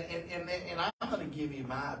 And I'm going to give you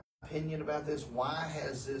my opinion about this. Why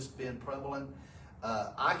has this been prevalent?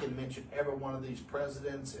 I can mention every one of these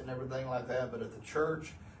presidents and everything like that, but if the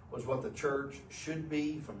church was what the church should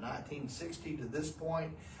be from 1960 to this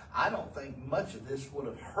point, I don't think much of this would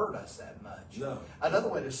have hurt us that much. No. Another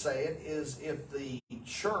way to say it is if the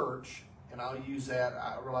church, and I'll use that,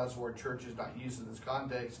 I realize the word church is not used in this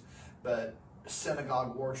context, but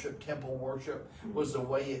synagogue worship, temple worship was the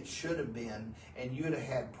way it should have been, and you'd have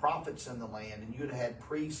had prophets in the land, and you'd have had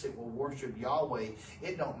priests that will worship Yahweh.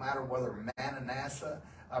 It don't matter whether Manasseh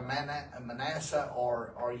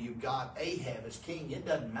or you got Ahab as king. It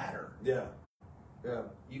doesn't matter. Yeah. Yeah.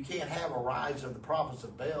 You can't have a rise of the prophets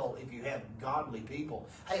of Baal if you have godly people.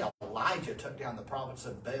 Hey, Elijah took down the prophets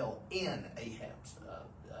of Baal in Ahab's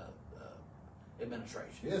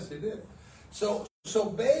administration. Yes, he did. So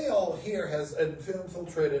Baal here has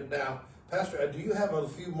infiltrated. Now, Pastor, do you have a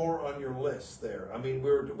few more on your list there? I mean,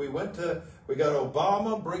 we got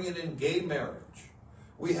Obama bringing in gay marriage.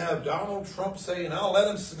 We have Donald Trump saying, "I'll let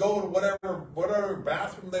them go to whatever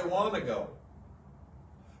bathroom they want to go."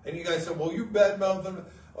 And you guys said, "Well, you badmouth them."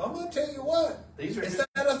 Well, I'm going to tell you what. It's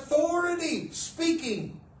that authority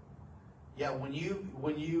speaking. Yeah, when you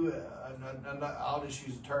I'll just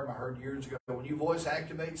use a term I heard years ago. When you voice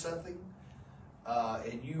activate something,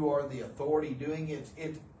 and you are the authority doing it,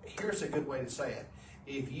 here's a good way to say it.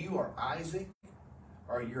 If you are Isaac,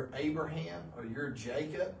 or you're Abraham, or you're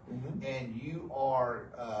Jacob, and you are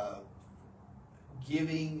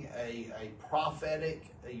giving a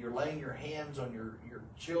prophetic, you're laying your hands on your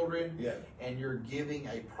children, and you're giving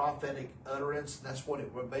a prophetic utterance. That's what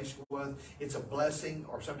it basically was. It's a blessing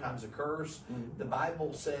or sometimes a curse. The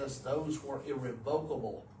Bible says those were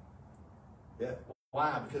irrevocable. Yeah.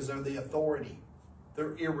 Why? Because they're the authority.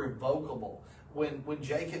 They're irrevocable. When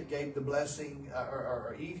Jacob gave the blessing,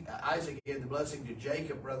 Isaac gave the blessing to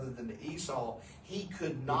Jacob rather than to Esau, he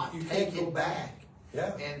could not take it back.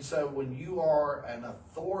 Yeah. And so when you are an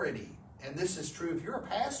authority, and this is true if you're a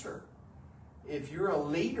pastor, if you're a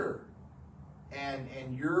leader,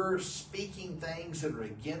 and you're speaking things that are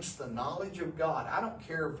against the knowledge of God, I don't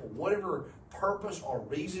care for whatever purpose or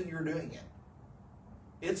reason you're doing it,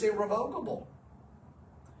 it's irrevocable.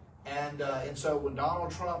 And so when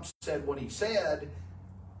Donald Trump said what he said,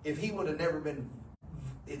 if he would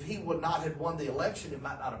not have won the election, it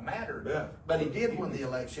might not have mattered. Yeah. But he did win the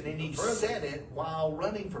election, and he said it while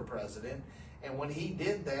running for president. And when he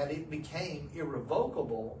did that, it became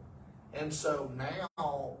irrevocable. And so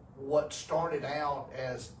now what started out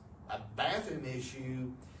as a bathroom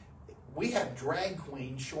issue, we have drag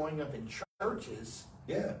queens showing up in churches.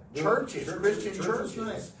 Yeah. Christian churches.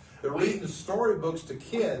 Nice. They're reading storybooks to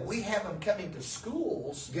kids. We have them coming to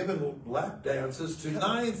schools. Giving lap dances to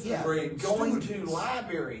ninth grade going students. to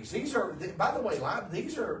libraries. These are, by the way,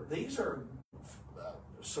 these are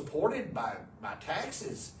supported by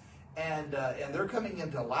taxes, and they're coming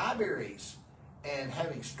into libraries and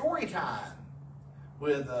having story time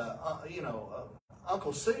with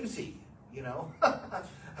Uncle Susie.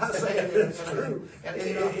 I say it's true.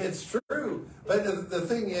 It's true. But the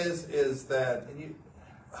thing is that.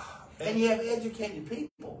 And you have educated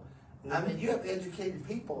people. I mean, you have educated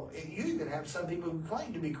people. You even have some people who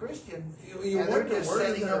claim to be Christian, and they're just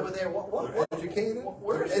sitting over there. Educated?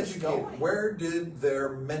 Where is this going? Where did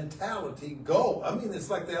their mentality go? I mean, it's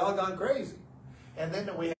like they all gone crazy. And then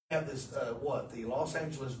we have this, the Los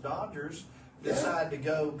Angeles Dodgers decide to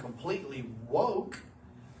go completely woke,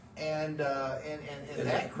 and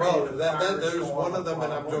that created there's one of them,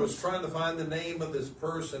 and I was trying to find the name of this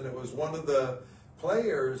person. It was one of the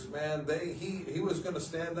players, man. He was going to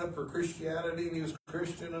stand up for Christianity, and he was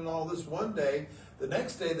Christian and all this. One day, the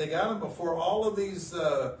next day, they got him before all of these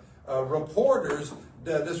reporters,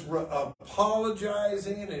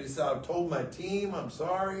 apologizing, and he said, "I've told my team I'm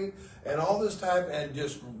sorry," and all this type, and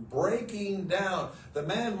just breaking down. The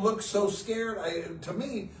man looked so scared. To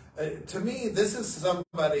me, this is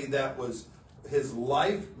somebody that was his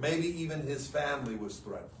life, maybe even his family was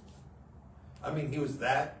threatened. I mean, he was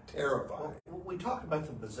that terrified. Well, we talk about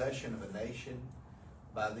the possession of a nation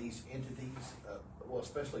by these entities,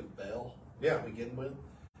 especially Baal, to begin with.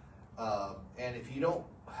 And if you don't,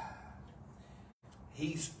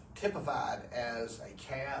 he's typified as a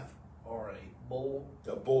calf or a bull.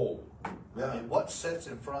 A bull. Yeah. I mean, what sits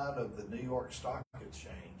in front of the New York Stock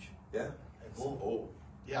Exchange? Yeah. A bull.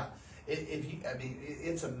 Yeah.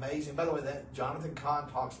 It's amazing. By the way, that Jonathan Kahn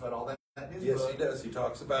talks about all that. Yes, book. He does. He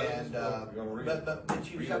talks about it.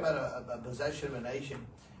 But you talk about a possession of a nation,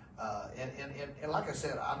 and like I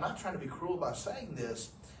said, I'm not trying to be cruel by saying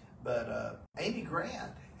this, but Amy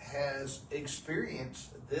Grant has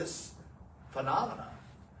experienced this phenomenon.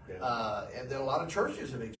 And that a lot of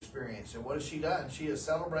churches have experienced. And what has she done? She has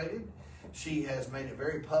celebrated. She has made it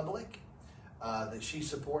very public that she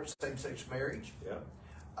supports same-sex marriage. Yeah.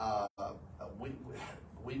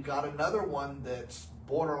 We've got another one that's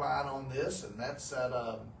borderline on this, and that's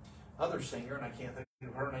that other singer, and I can't think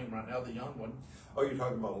of her name right now, the young one. Oh, you're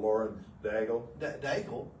talking about Lauren Daigle?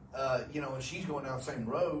 Daigle. And she's going down the same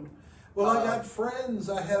road. Well, I got friends.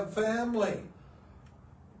 I have family.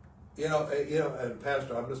 And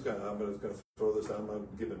Pastor, I'm just gonna throw this out. I'm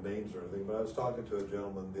not giving names or anything, but I was talking to a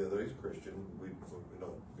gentleman the other day. He's Christian. We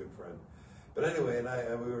good friend. But anyway,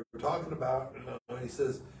 and we were talking about. He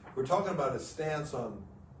says we're talking about his stance on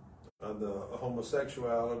the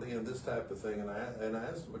homosexuality and this type of thing. And I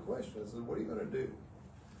asked him a question. I said, "What are you going to do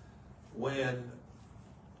when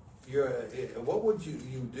what would you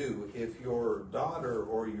do if your daughter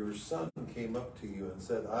or your son came up to you and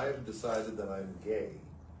said, I have decided that I'm gay,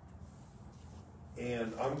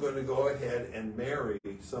 and I'm going to go ahead and marry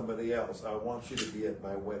somebody else. I want you to be at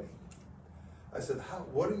my wedding." I said,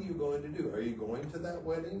 what are you going to do? Are you going to that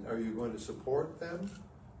wedding? Are you going to support them?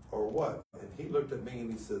 Or what? And he looked at me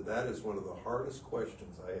and he said, that is one of the hardest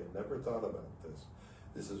questions. I had never thought about this.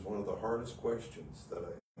 This is one of the hardest questions that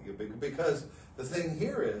because the thing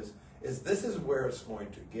here is this is where it's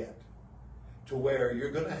going to get, to where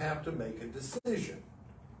you're going to have to make a decision.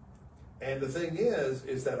 And the thing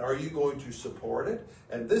is that are you going to support it?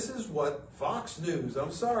 And this is what Fox News,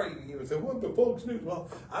 I'm sorry, you say, what the Fox News? Well,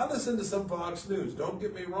 I listen to some Fox News, don't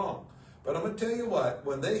get me wrong. But I'm going to tell you what,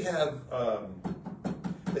 when they have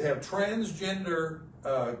transgender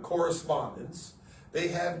correspondence, they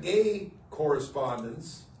have gay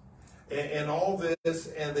correspondence, and all this,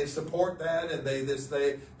 and they support that, and they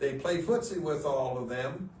play footsie with all of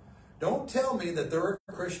them. Don't tell me that they're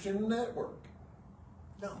a Christian network.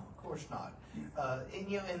 No, of course not.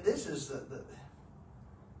 And this is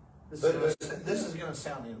this is going to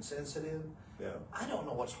sound insensitive. Yeah. I don't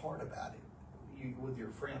know what's hard about it. With your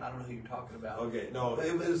friend, I don't know who you're talking about. Okay, no,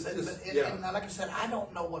 and like I said, I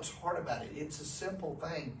don't know what's hard about it. It's a simple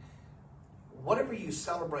thing. Whatever you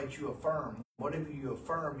celebrate, you affirm. Whatever you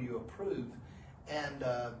affirm, you approve, and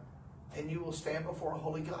you will stand before a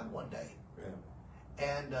holy God one day. Yeah.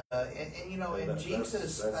 And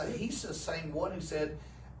Jesus, he's the same one who said,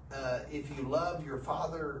 if you love your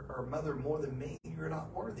father or mother more than me, you're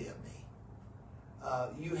not worthy of me.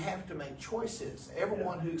 You have to make choices.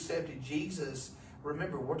 Everyone who accepted Jesus,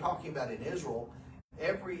 remember, we're talking about in Israel,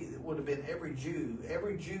 every Jew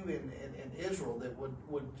in Israel that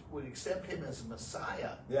would accept him as a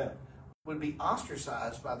Messiah would be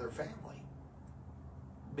ostracized by their family,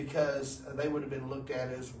 because they would have been looked at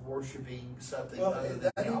as worshiping something other than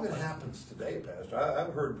that Yahweh. even happens today, Pastor.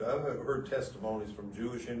 I've heard testimonies from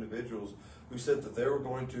Jewish individuals who said that they were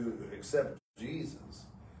going to accept Jesus,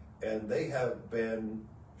 and they have been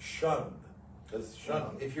shunned. That's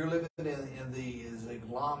shunned. If you're living in the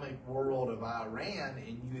Islamic world of Iran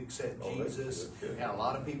and you accept Jesus, and a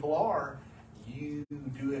lot of people are, you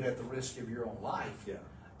do it at the risk of your own life. Yeah.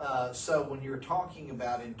 So when you're talking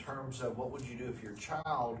about in terms of what would you do if your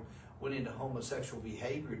child went into homosexual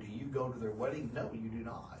behavior, do you go to their wedding? No, you do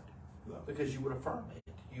not. No. Because you would affirm it.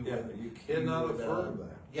 You cannot affirm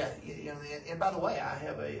that. Yeah, and by the way, I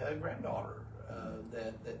have a granddaughter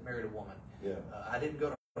that married a woman. Yeah. I didn't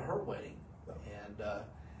go to her wedding. No.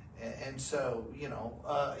 And so,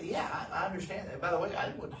 I understand that. By the way,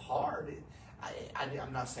 I went hard.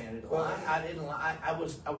 I'm not saying I didn't lie. I didn't lie. I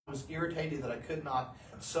was irritated that I could not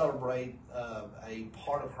celebrate a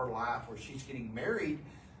part of her life where she's getting married.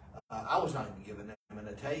 I was not even giving them an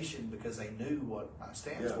invitation because they knew what my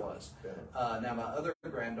stance was. Yeah. Now my other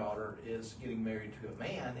granddaughter is getting married to a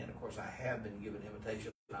man, and of course I have been given an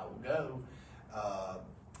invitation and I will go.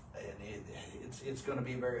 And it's going to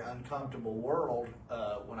be a very uncomfortable world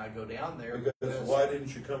when I go down there. Because why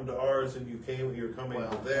didn't you come to ours and you're coming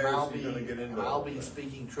to theirs? You're going to get into. I'll be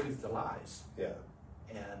speaking truth to lies. Yeah.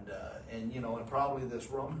 And probably this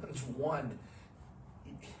Romans 1.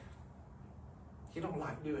 You don't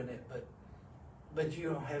like doing it, but you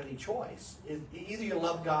don't have any choice. Either you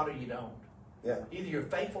love God or you don't. Yeah. Either you're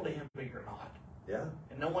faithful to Him or you're not. Yeah.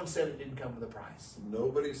 And no one said it didn't come with a price.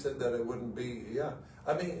 Nobody said that it wouldn't be. Yeah.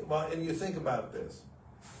 I mean, well, and you think about this.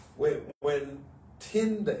 When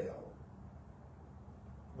Tyndale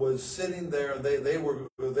was sitting there, they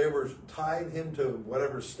were tied him to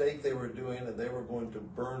whatever stake they were doing, and they were going to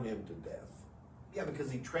burn him to death. Yeah,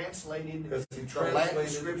 because he translated the Latin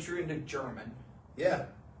scripture into German. Yeah.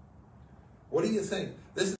 What do you think?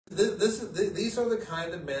 These are the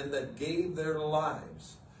kind of men that gave their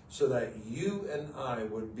lives so that you and I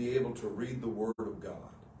would be able to read the Word of God.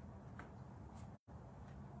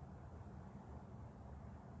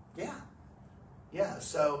 Yeah,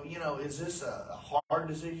 so, is this a hard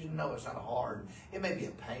decision? No, it's not hard. It may be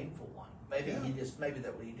a painful one. Maybe he just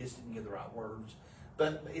didn't get the right words.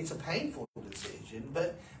 But it's a painful decision.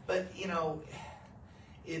 But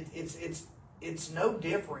it's no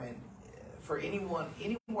different for anyone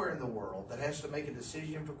anywhere in the world that has to make a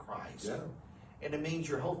decision for Christ. Yeah. And it means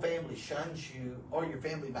your whole family shuns you, or your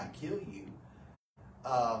family might kill you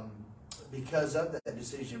because of that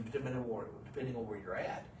decision, depending on where you're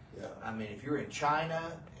at. Yeah. I mean, if you're in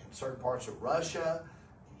China and certain parts of Russia,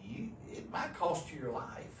 it might cost you your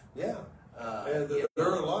life. Yeah. And there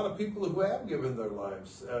are a lot of people who have given their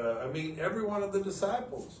lives. I mean, every one of the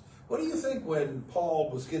disciples. What do you think when Paul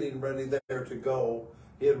was getting ready there to go?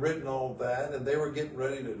 He had written all of that, and they were getting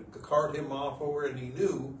ready to cart him off over, and he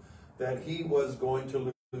knew that he was going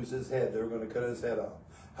to lose his head. They were going to cut his head off.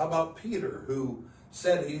 How about Peter, who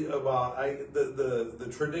said the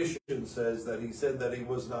tradition says that he said that he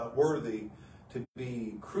was not worthy to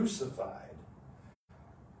be crucified.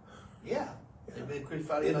 Yeah. They've been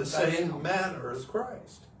crucified in the same manner as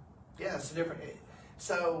Christ. Yeah, it's different.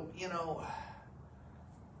 So,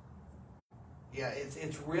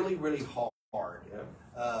 it's really, really hard.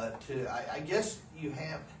 Yeah. I guess you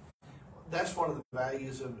have, that's one of the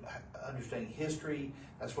values of understanding history.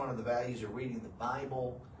 That's one of the values of reading the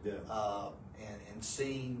Bible. Yeah. And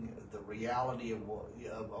seeing the reality of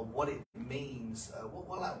what it means.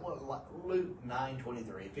 Luke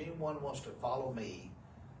 9:23. If anyone wants to follow me,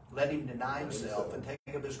 let him deny himself and take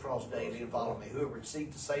up his cross daily and follow me. Whoever would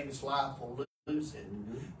seek to save his life will lose it.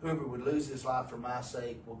 Mm-hmm. Whoever would lose his life for my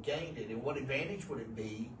sake will gain it. And what advantage would it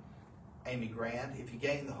be, Amy Grant, if you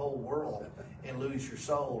gain the whole world and lose your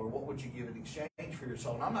soul? Or what would you give in exchange for your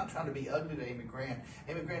soul? And I'm not trying to be ugly to Amy Grant.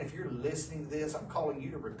 Amy Grant, if you're listening to this, I'm calling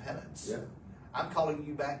you to repentance. Yeah. I'm calling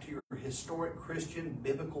you back to your historic Christian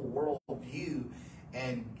biblical worldview,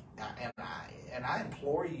 and I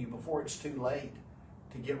implore you before it's too late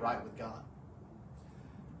to get right with God.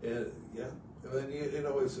 Yeah. I mean,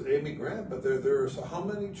 it's Amy Grant, but there are how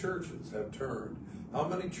many churches have turned? How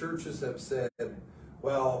many churches have said,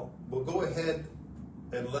 well, we'll go ahead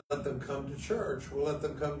and let them come to church. We'll let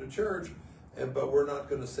them come to church, but we're not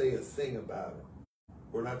going to say a thing about it.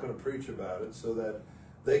 We're not going to preach about it so that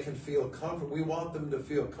they can feel comfortable. We want them to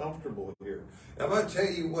feel comfortable here. I'm going to tell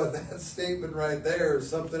you what, that statement right there is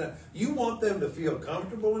something. You want them to feel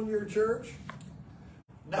comfortable in your church?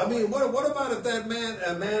 No. I mean, what about if a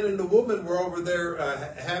man and a woman were over there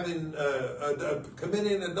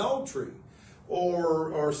committing adultery,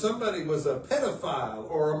 or somebody was a pedophile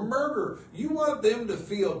or a murderer? You want them to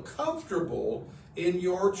feel comfortable in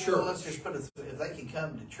your church. Well, let's just put it, if they can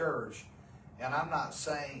come to church, and I'm not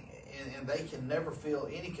saying, and they can never feel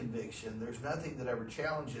any conviction, there's nothing that ever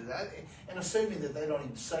challenges that, and assuming that they don't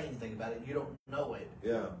even say anything about it, you don't know it.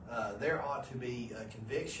 Yeah. There ought to be a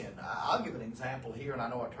conviction. I'll give an example here, and I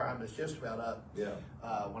know our time is just about up. Yeah.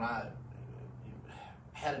 When I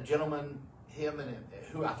had a gentleman,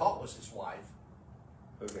 who I thought was his wife.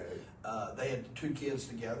 Okay. They had 2 kids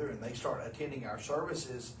together, and they started attending our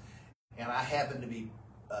services, and I happened to be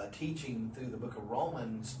teaching through the book of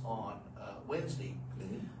Romans on Wednesday.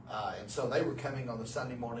 Mm-hmm. And so they were coming on the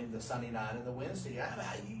Sunday morning, the Sunday night, and the Wednesday.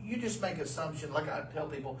 You just make assumption, like I tell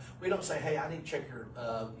people, we don't say, hey, I need to check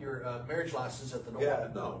your marriage license at the door. Yeah,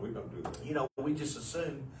 no, we don't do that. We just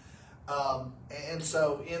assume. And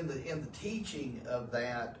so in the teaching of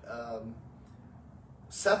that,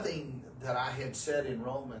 something that I had said in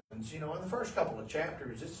Romans, in the first couple of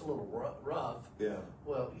chapters, it's a little rough. Yeah.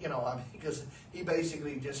 Well, because he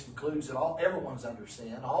basically just concludes that everyone's under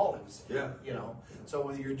sin, all have sinned. Yeah. So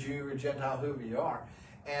whether you're a Jew or Gentile, whoever you are,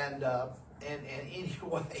 and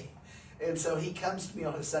anyway, and so he comes to me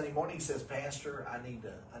on a Sunday morning. He says, "Pastor, I need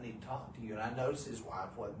to talk to you." And I noticed his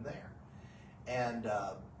wife wasn't there, and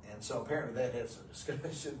so apparently they had some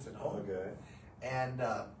discussions at home. Okay. And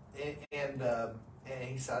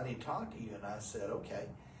he said, I need to talk to you. And I said, okay.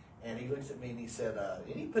 And he looks at me and he said,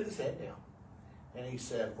 and he put his head down. And he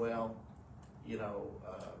said, well,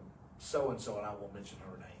 so-and-so, and I won't mention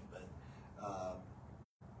her name, but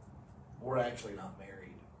we're actually not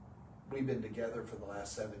married. We've been together for the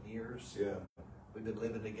last 7 years. Yeah. We've been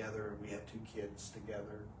living together. We have 2 kids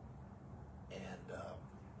together. And,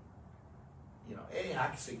 and I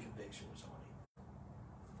could see conviction was on him.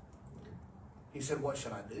 He said, what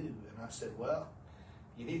should I do? And I said, well,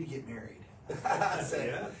 you need to get married. I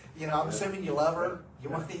said, I'm assuming you love her. You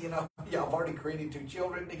want to, y'all have already created 2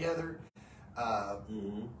 children together.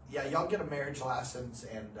 Yeah, y'all get a marriage license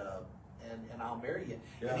and I'll marry you.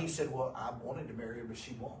 Yeah. And he said, well, I wanted to marry her, but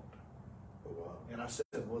she won't. Oh, wow. And I said,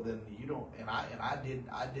 well, then you don't, and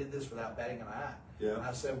I did this without batting an eye. Yeah. And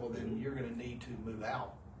I said, well, then you're going to need to move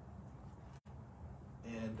out.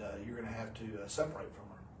 And you're going to have to separate from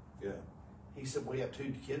her. Yeah. He said, we have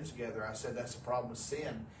 2 kids together. I said, that's the problem with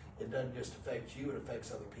sin. It doesn't just affect you, it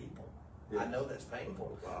affects other people. Yeah. I know that's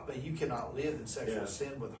painful, Wow. but you cannot live in sexual Yeah.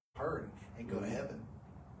 sin with her and go to heaven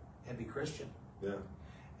and be Christian. Yeah.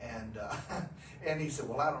 And and he said,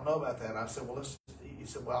 well, I don't know about that. I said, well, he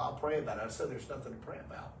said, well, I'll pray about it. I said, there's nothing to pray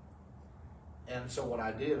about. And so what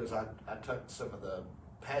I did is I took some of the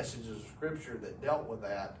passages of Scripture that dealt with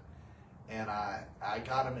that, and I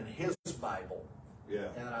got them in his Bible. Yeah.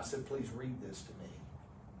 And I said, please read this to me.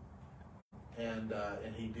 And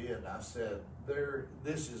he did. I said,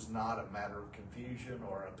 this is not a matter of confusion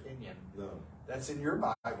or opinion. No. That's in your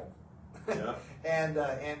Bible. Yeah. and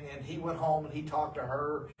he went home and he talked to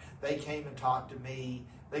her. They came and talked to me.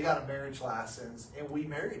 They got a marriage license and we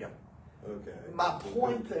married them. Okay. My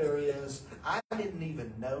point there is, I didn't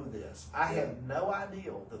even know this. I had no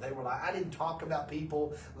idea that they were like, I didn't talk about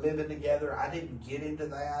people living together. I didn't get into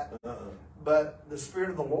that. But the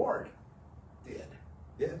Spirit of the Lord did.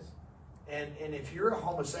 Yes. And if you're a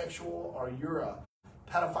homosexual or you're a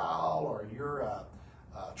pedophile or you're a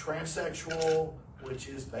transsexual, which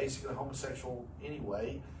is basically homosexual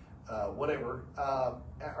anyway, whatever,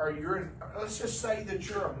 or let's just say that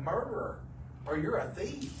you're a murderer or you're a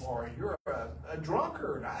thief or you're a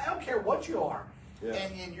drunkard, I don't care what you are. Yeah.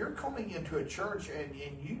 And you're coming into a church and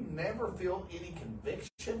you never feel any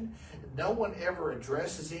conviction. No one ever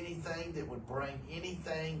addresses anything that would bring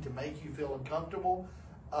anything to make you feel uncomfortable.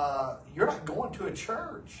 You're not going to a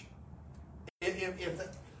church. If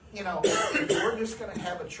we're just going to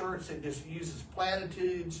have a church that just uses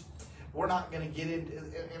platitudes, we're not going to get into.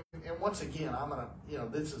 And once again, I'm going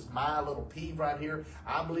to, this is my little peeve right here.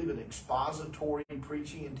 I believe in expository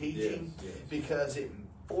preaching and teaching because it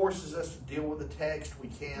forces us to deal with the text. We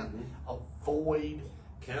can't avoid.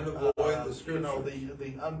 Can't avoid the scripture.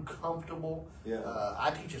 The uncomfortable. Yeah.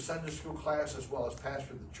 I teach a Sunday school class as well as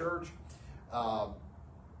pastor of the church.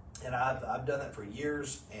 And I've done that for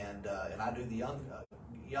years, and I do the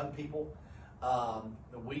young people.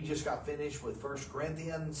 We just got finished with 1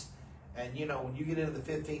 Corinthians, and when you get into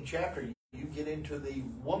the 15th chapter, you get into the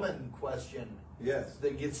woman question. Yes.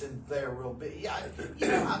 That gets in there real big. Yeah,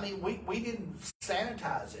 we didn't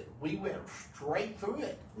sanitize it. We went straight through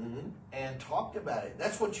it and talked about it.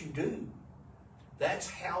 That's what you do. That's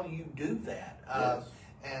how you do that.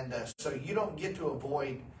 Yes. So you don't get to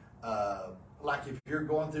avoid. Like if you're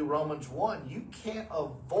going through Romans 1, you can't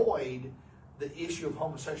avoid the issue of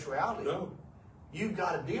homosexuality. No. You've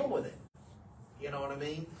got to deal with it. You know what I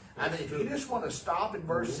mean? If you just want to stop at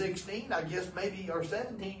verse 16, I guess maybe, or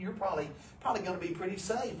 17, you're probably going to be pretty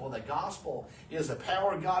safe. Well, the gospel is the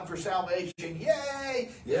power of God for salvation.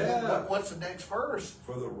 Yay! Yeah. What's the next verse?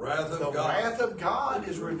 For the wrath of God. The wrath of God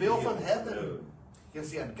is revealed from heaven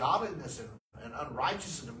against the ungodliness and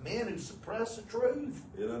unrighteousness of men who suppress the truth.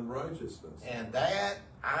 In unrighteousness. And that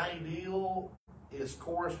ideal is, of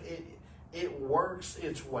course, it works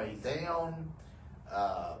its way down.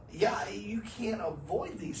 You can't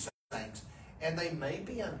avoid these things. And they may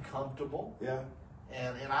be uncomfortable. Yeah.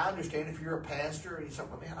 And I understand if you're a pastor and you say,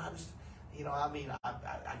 well, man,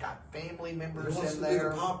 I got family members in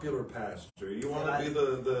there. You want to be the popular pastor. You want to be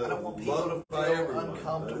the I don't want people to feel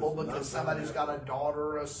uncomfortable because somebody's got a daughter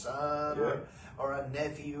or a son or a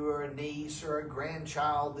nephew or a niece or a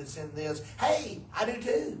grandchild that's in this. Hey, I do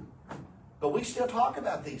too. But we still talk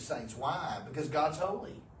about these things. Why? Because God's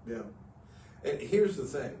holy. Yeah. And here's the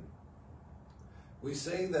thing. We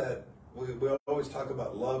say that we always talk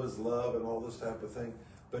about love is love and all this type of thing.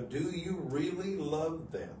 But do you really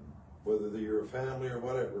love them, whether they're your family or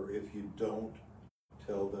whatever, if you don't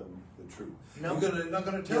tell them the truth? No. You're not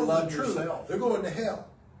going to tell them the truth. Yourself. They're going to hell.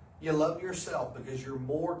 You love yourself because you're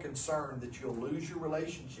more concerned that you'll lose your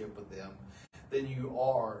relationship with them than you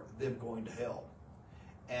are them going to hell.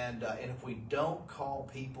 And if we don't call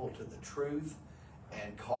people to the truth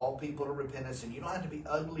and call people to repentance, and you don't have to be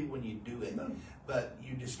ugly when you do it, but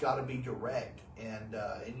you just got to be direct and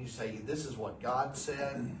you say, this is what God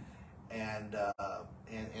said, and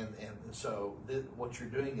so what you're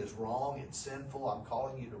doing is wrong, it's sinful, I'm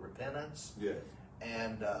calling you to repentance. Yes.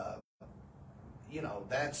 And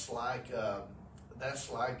that's like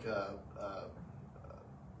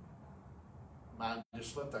mine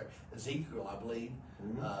just slipped there. Ezekiel, I believe,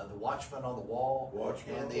 the watchman on the wall,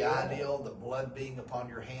 and the ideal, the blood being upon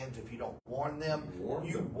your hands. If you don't warn them,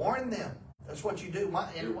 you warn them. That's what you do.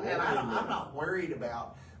 I'm not worried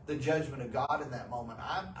about the judgment of God in that moment.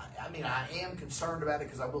 I mean, I am concerned about it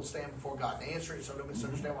because I will stand before God and answer it, so don't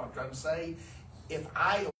misunderstand what I'm trying to say. If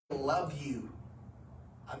I love you,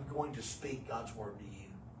 I'm going to speak God's word to you.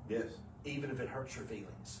 Yes. Even if it hurts your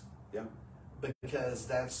feelings. Yeah. Because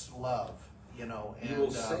that's love, you know. And, you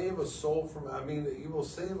will save a soul from, you will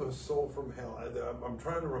save a soul from hell. I'm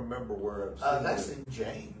trying to remember where I've seen that's in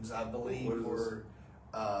James, I believe, where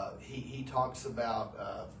he talks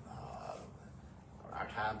about, our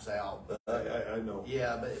time's out. But, I know.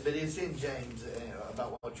 Yeah, but it's in James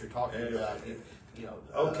about what you're talking about. You know,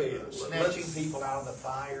 okay, snatching people out of the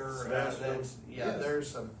fire. Yes. There's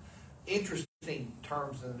some interesting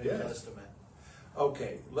terms in the New Testament.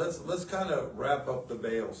 Okay, let's kind of wrap up the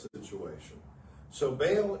Baal situation. So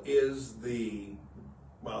Baal is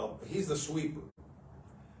he's the sweeper.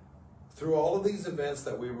 Through all of these events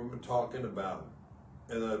that we were talking about,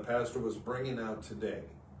 and the pastor was bringing out today,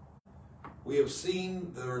 we have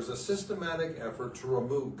seen there is a systematic effort to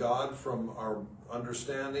remove God from our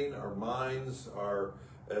understanding, our minds,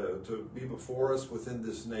 to be before us within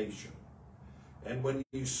this nation. And when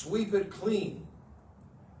you sweep it clean,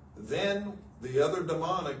 then the other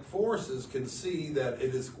demonic forces can see that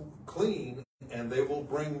it is clean, and they will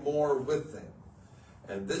bring more with them.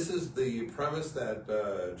 And this is the premise that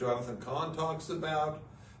Jonathan Kahn talks about,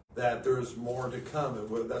 that there's more to come.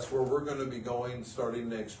 And that's where we're going to be going starting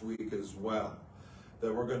next week as well.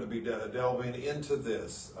 That we're going to be delving into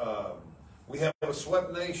this. We have a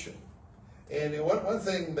swept nation. And one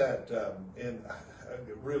thing that,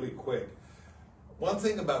 really quick, one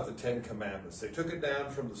thing about the Ten Commandments, they took it down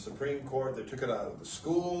from the Supreme Court, they took it out of the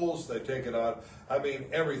schools, they take it out,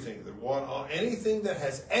 everything. Anything that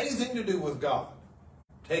has anything to do with God,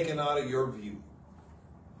 taken out of your view.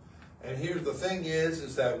 And here's the thing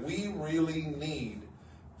is that we really need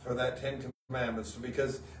for that Ten Commandments,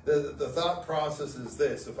 because the thought process is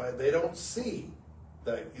this: if they don't see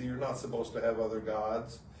that you're not supposed to have other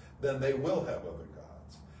gods, then they will have other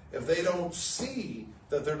gods. If they don't see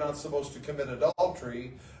that they're not supposed to commit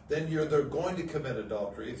adultery, then they're going to commit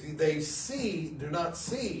adultery. If they do not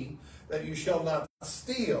see that you shall not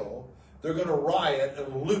steal, they're going to riot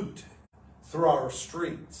and loot through our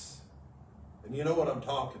streets. And you know what I'm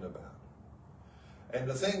talking about. And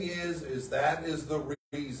the thing is that is the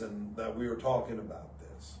reason that we were talking about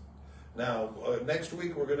this. Now, next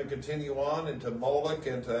week we're going to continue on into Moloch,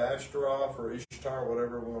 into Ashtaroth or Ishtar,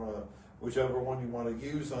 whichever one you want to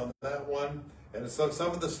use on that one. And so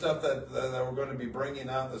some of the stuff that we're going to be bringing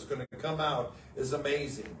out, that's going to come out, is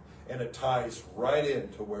amazing. And it ties right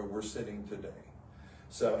into where we're sitting today.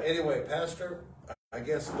 So anyway, Pastor, I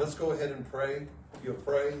guess let's go ahead and pray. You'll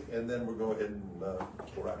pray, and then we'll go ahead and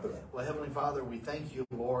wrap it up. Well, Heavenly Father, we thank you,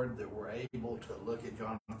 Lord, that we're able to look at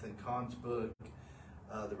Jonathan Cahn's book,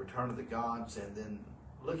 The Return of the Gods, and then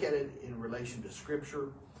look at it in relation to Scripture.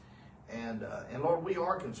 And Lord, we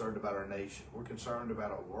are concerned about our nation. We're concerned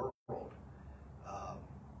about our world.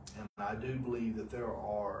 And I do believe that there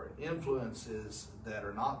are influences that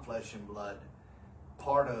are not flesh and blood,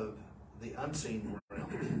 part of the unseen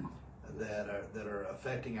realm, that are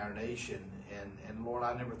affecting our nation. And Lord,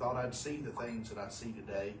 I never thought I'd see the things that I see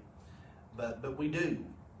today, but we do.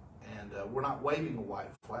 And we're not waving a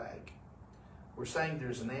white flag. We're saying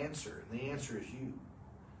there's an answer, and the answer is you.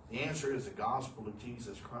 The answer is the gospel of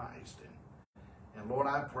Jesus Christ. And Lord,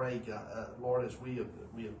 I pray, Lord, as we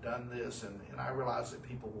have done this, and I realize that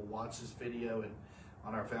people will watch this video and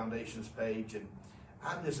on our Foundations page, and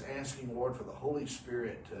I'm just asking, Lord, for the Holy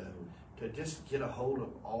Spirit to just get a hold of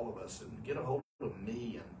all of us, and get a hold of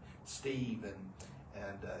me and Steve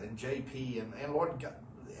and JP, and Lord, God,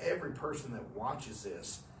 every person that watches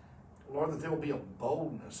this, Lord, that there will be a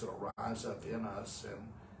boldness that will rise up in us,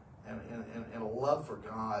 and a love for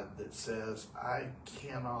God that says, I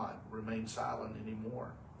cannot remain silent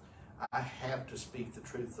anymore. I have to speak the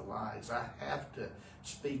truth to lies. I have to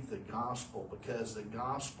speak the gospel, because the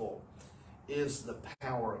gospel is the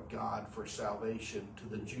power of God for salvation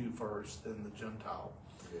to the Jew first, then the Gentile.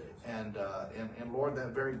 Yes. And Lord, that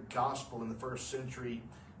very gospel in the first century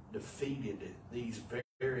defeated these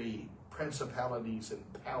very principalities and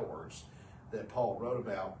powers that Paul wrote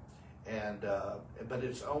about. But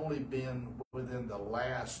it's only been within the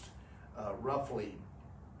last roughly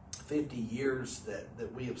 50 years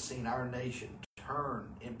that we have seen our nation turn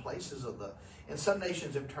in places and some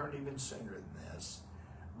nations have turned even sooner than this.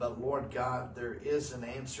 But Lord God, there is an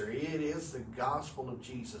answer. It is the gospel of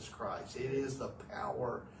Jesus Christ. It is the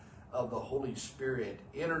power of the Holy Spirit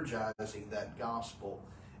energizing that gospel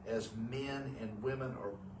as men and women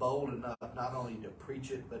are bold enough not only to preach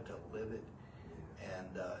it, but to live it. And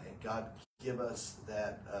God, give us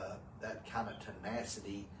that kind of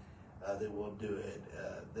tenacity that we'll do it.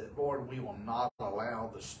 That, Lord, we will not allow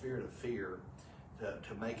the spirit of fear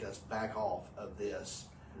to make us back off of this.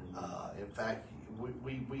 In fact,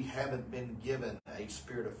 we haven't been given a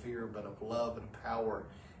spirit of fear, but of love and power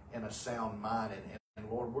and a sound mind. And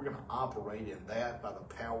Lord, we're going to operate in that by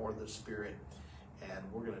the power of the Spirit, and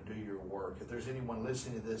we're going to do your work. If there's anyone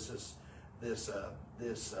listening to this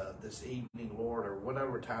evening, Lord, or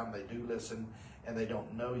whatever time they do listen, and they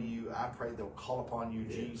don't know you, I pray they'll call upon you,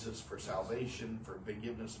 Jesus, for salvation, for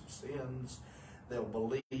forgiveness of sins. They'll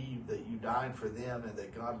believe that you died for them and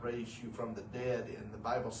that God raised you from the dead. And the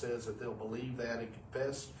Bible says that they'll believe that and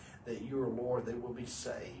confess that you are Lord, they will be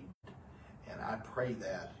saved. And I pray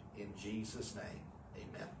that in Jesus' name.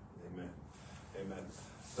 Amen. Amen. Amen.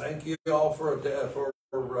 Thank you all for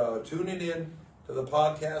tuning in to the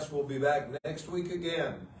podcast. We'll be back next week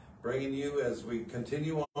again, bringing you as we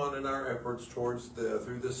continue on in our efforts through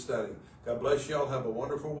this study. God bless you all. Have a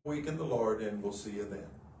wonderful week in the Lord, and we'll see you then.